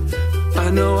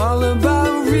 I know all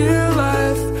about real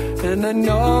life, and I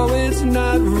know it's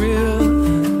not real.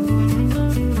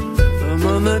 I'm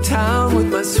on the town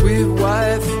with my sweet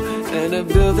wife, and a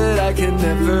bill that I can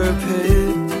never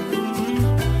pay.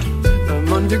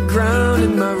 I'm underground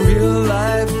in my real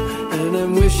life, and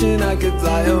I'm wishing I could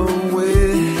fly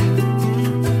away.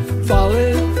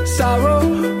 Falling, sorrow,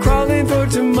 crawling for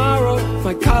tomorrow.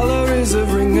 My collar is a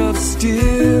ring of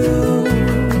steel.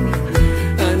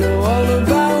 I know all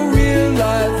about real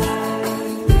life.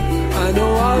 I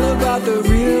know all about the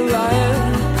real life.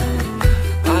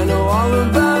 I know all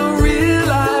about real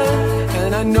life,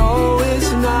 and I know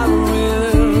it's not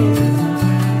real.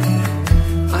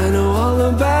 I know all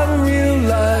about real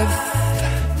life.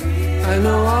 I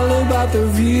know all about the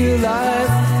real life.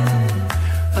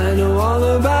 I know all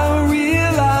about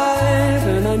real life,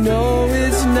 and I know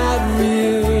it's not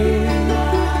real.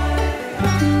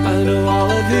 I know all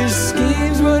of these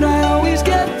schemes, but I always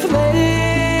get played.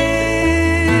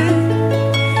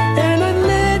 And I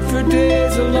lit for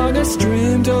days along a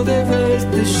stream till they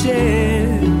raised the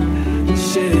shade, the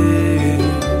shade.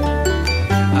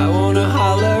 I wanna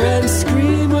holler and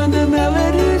scream when the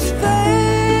melodies fade.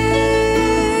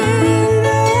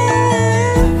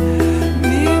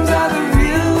 Memes are the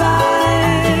real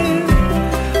life.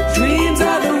 Dreams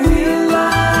are the real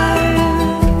life.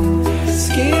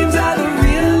 Schemes are the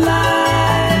real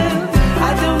life.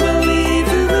 I don't believe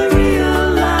in the real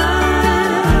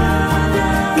life.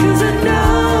 'Cause I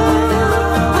know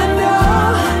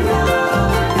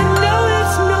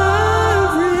it's not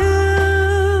real.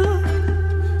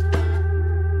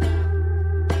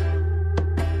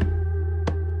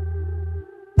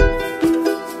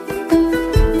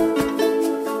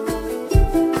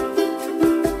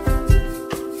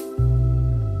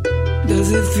 Does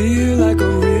it feel like a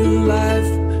real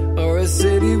life or a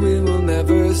city we will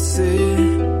never see?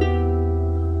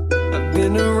 I've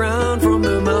been around from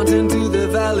the mountains into the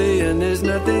valley, and there's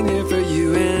nothing here for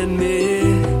you and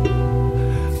me.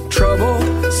 Trouble,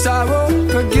 sorrow,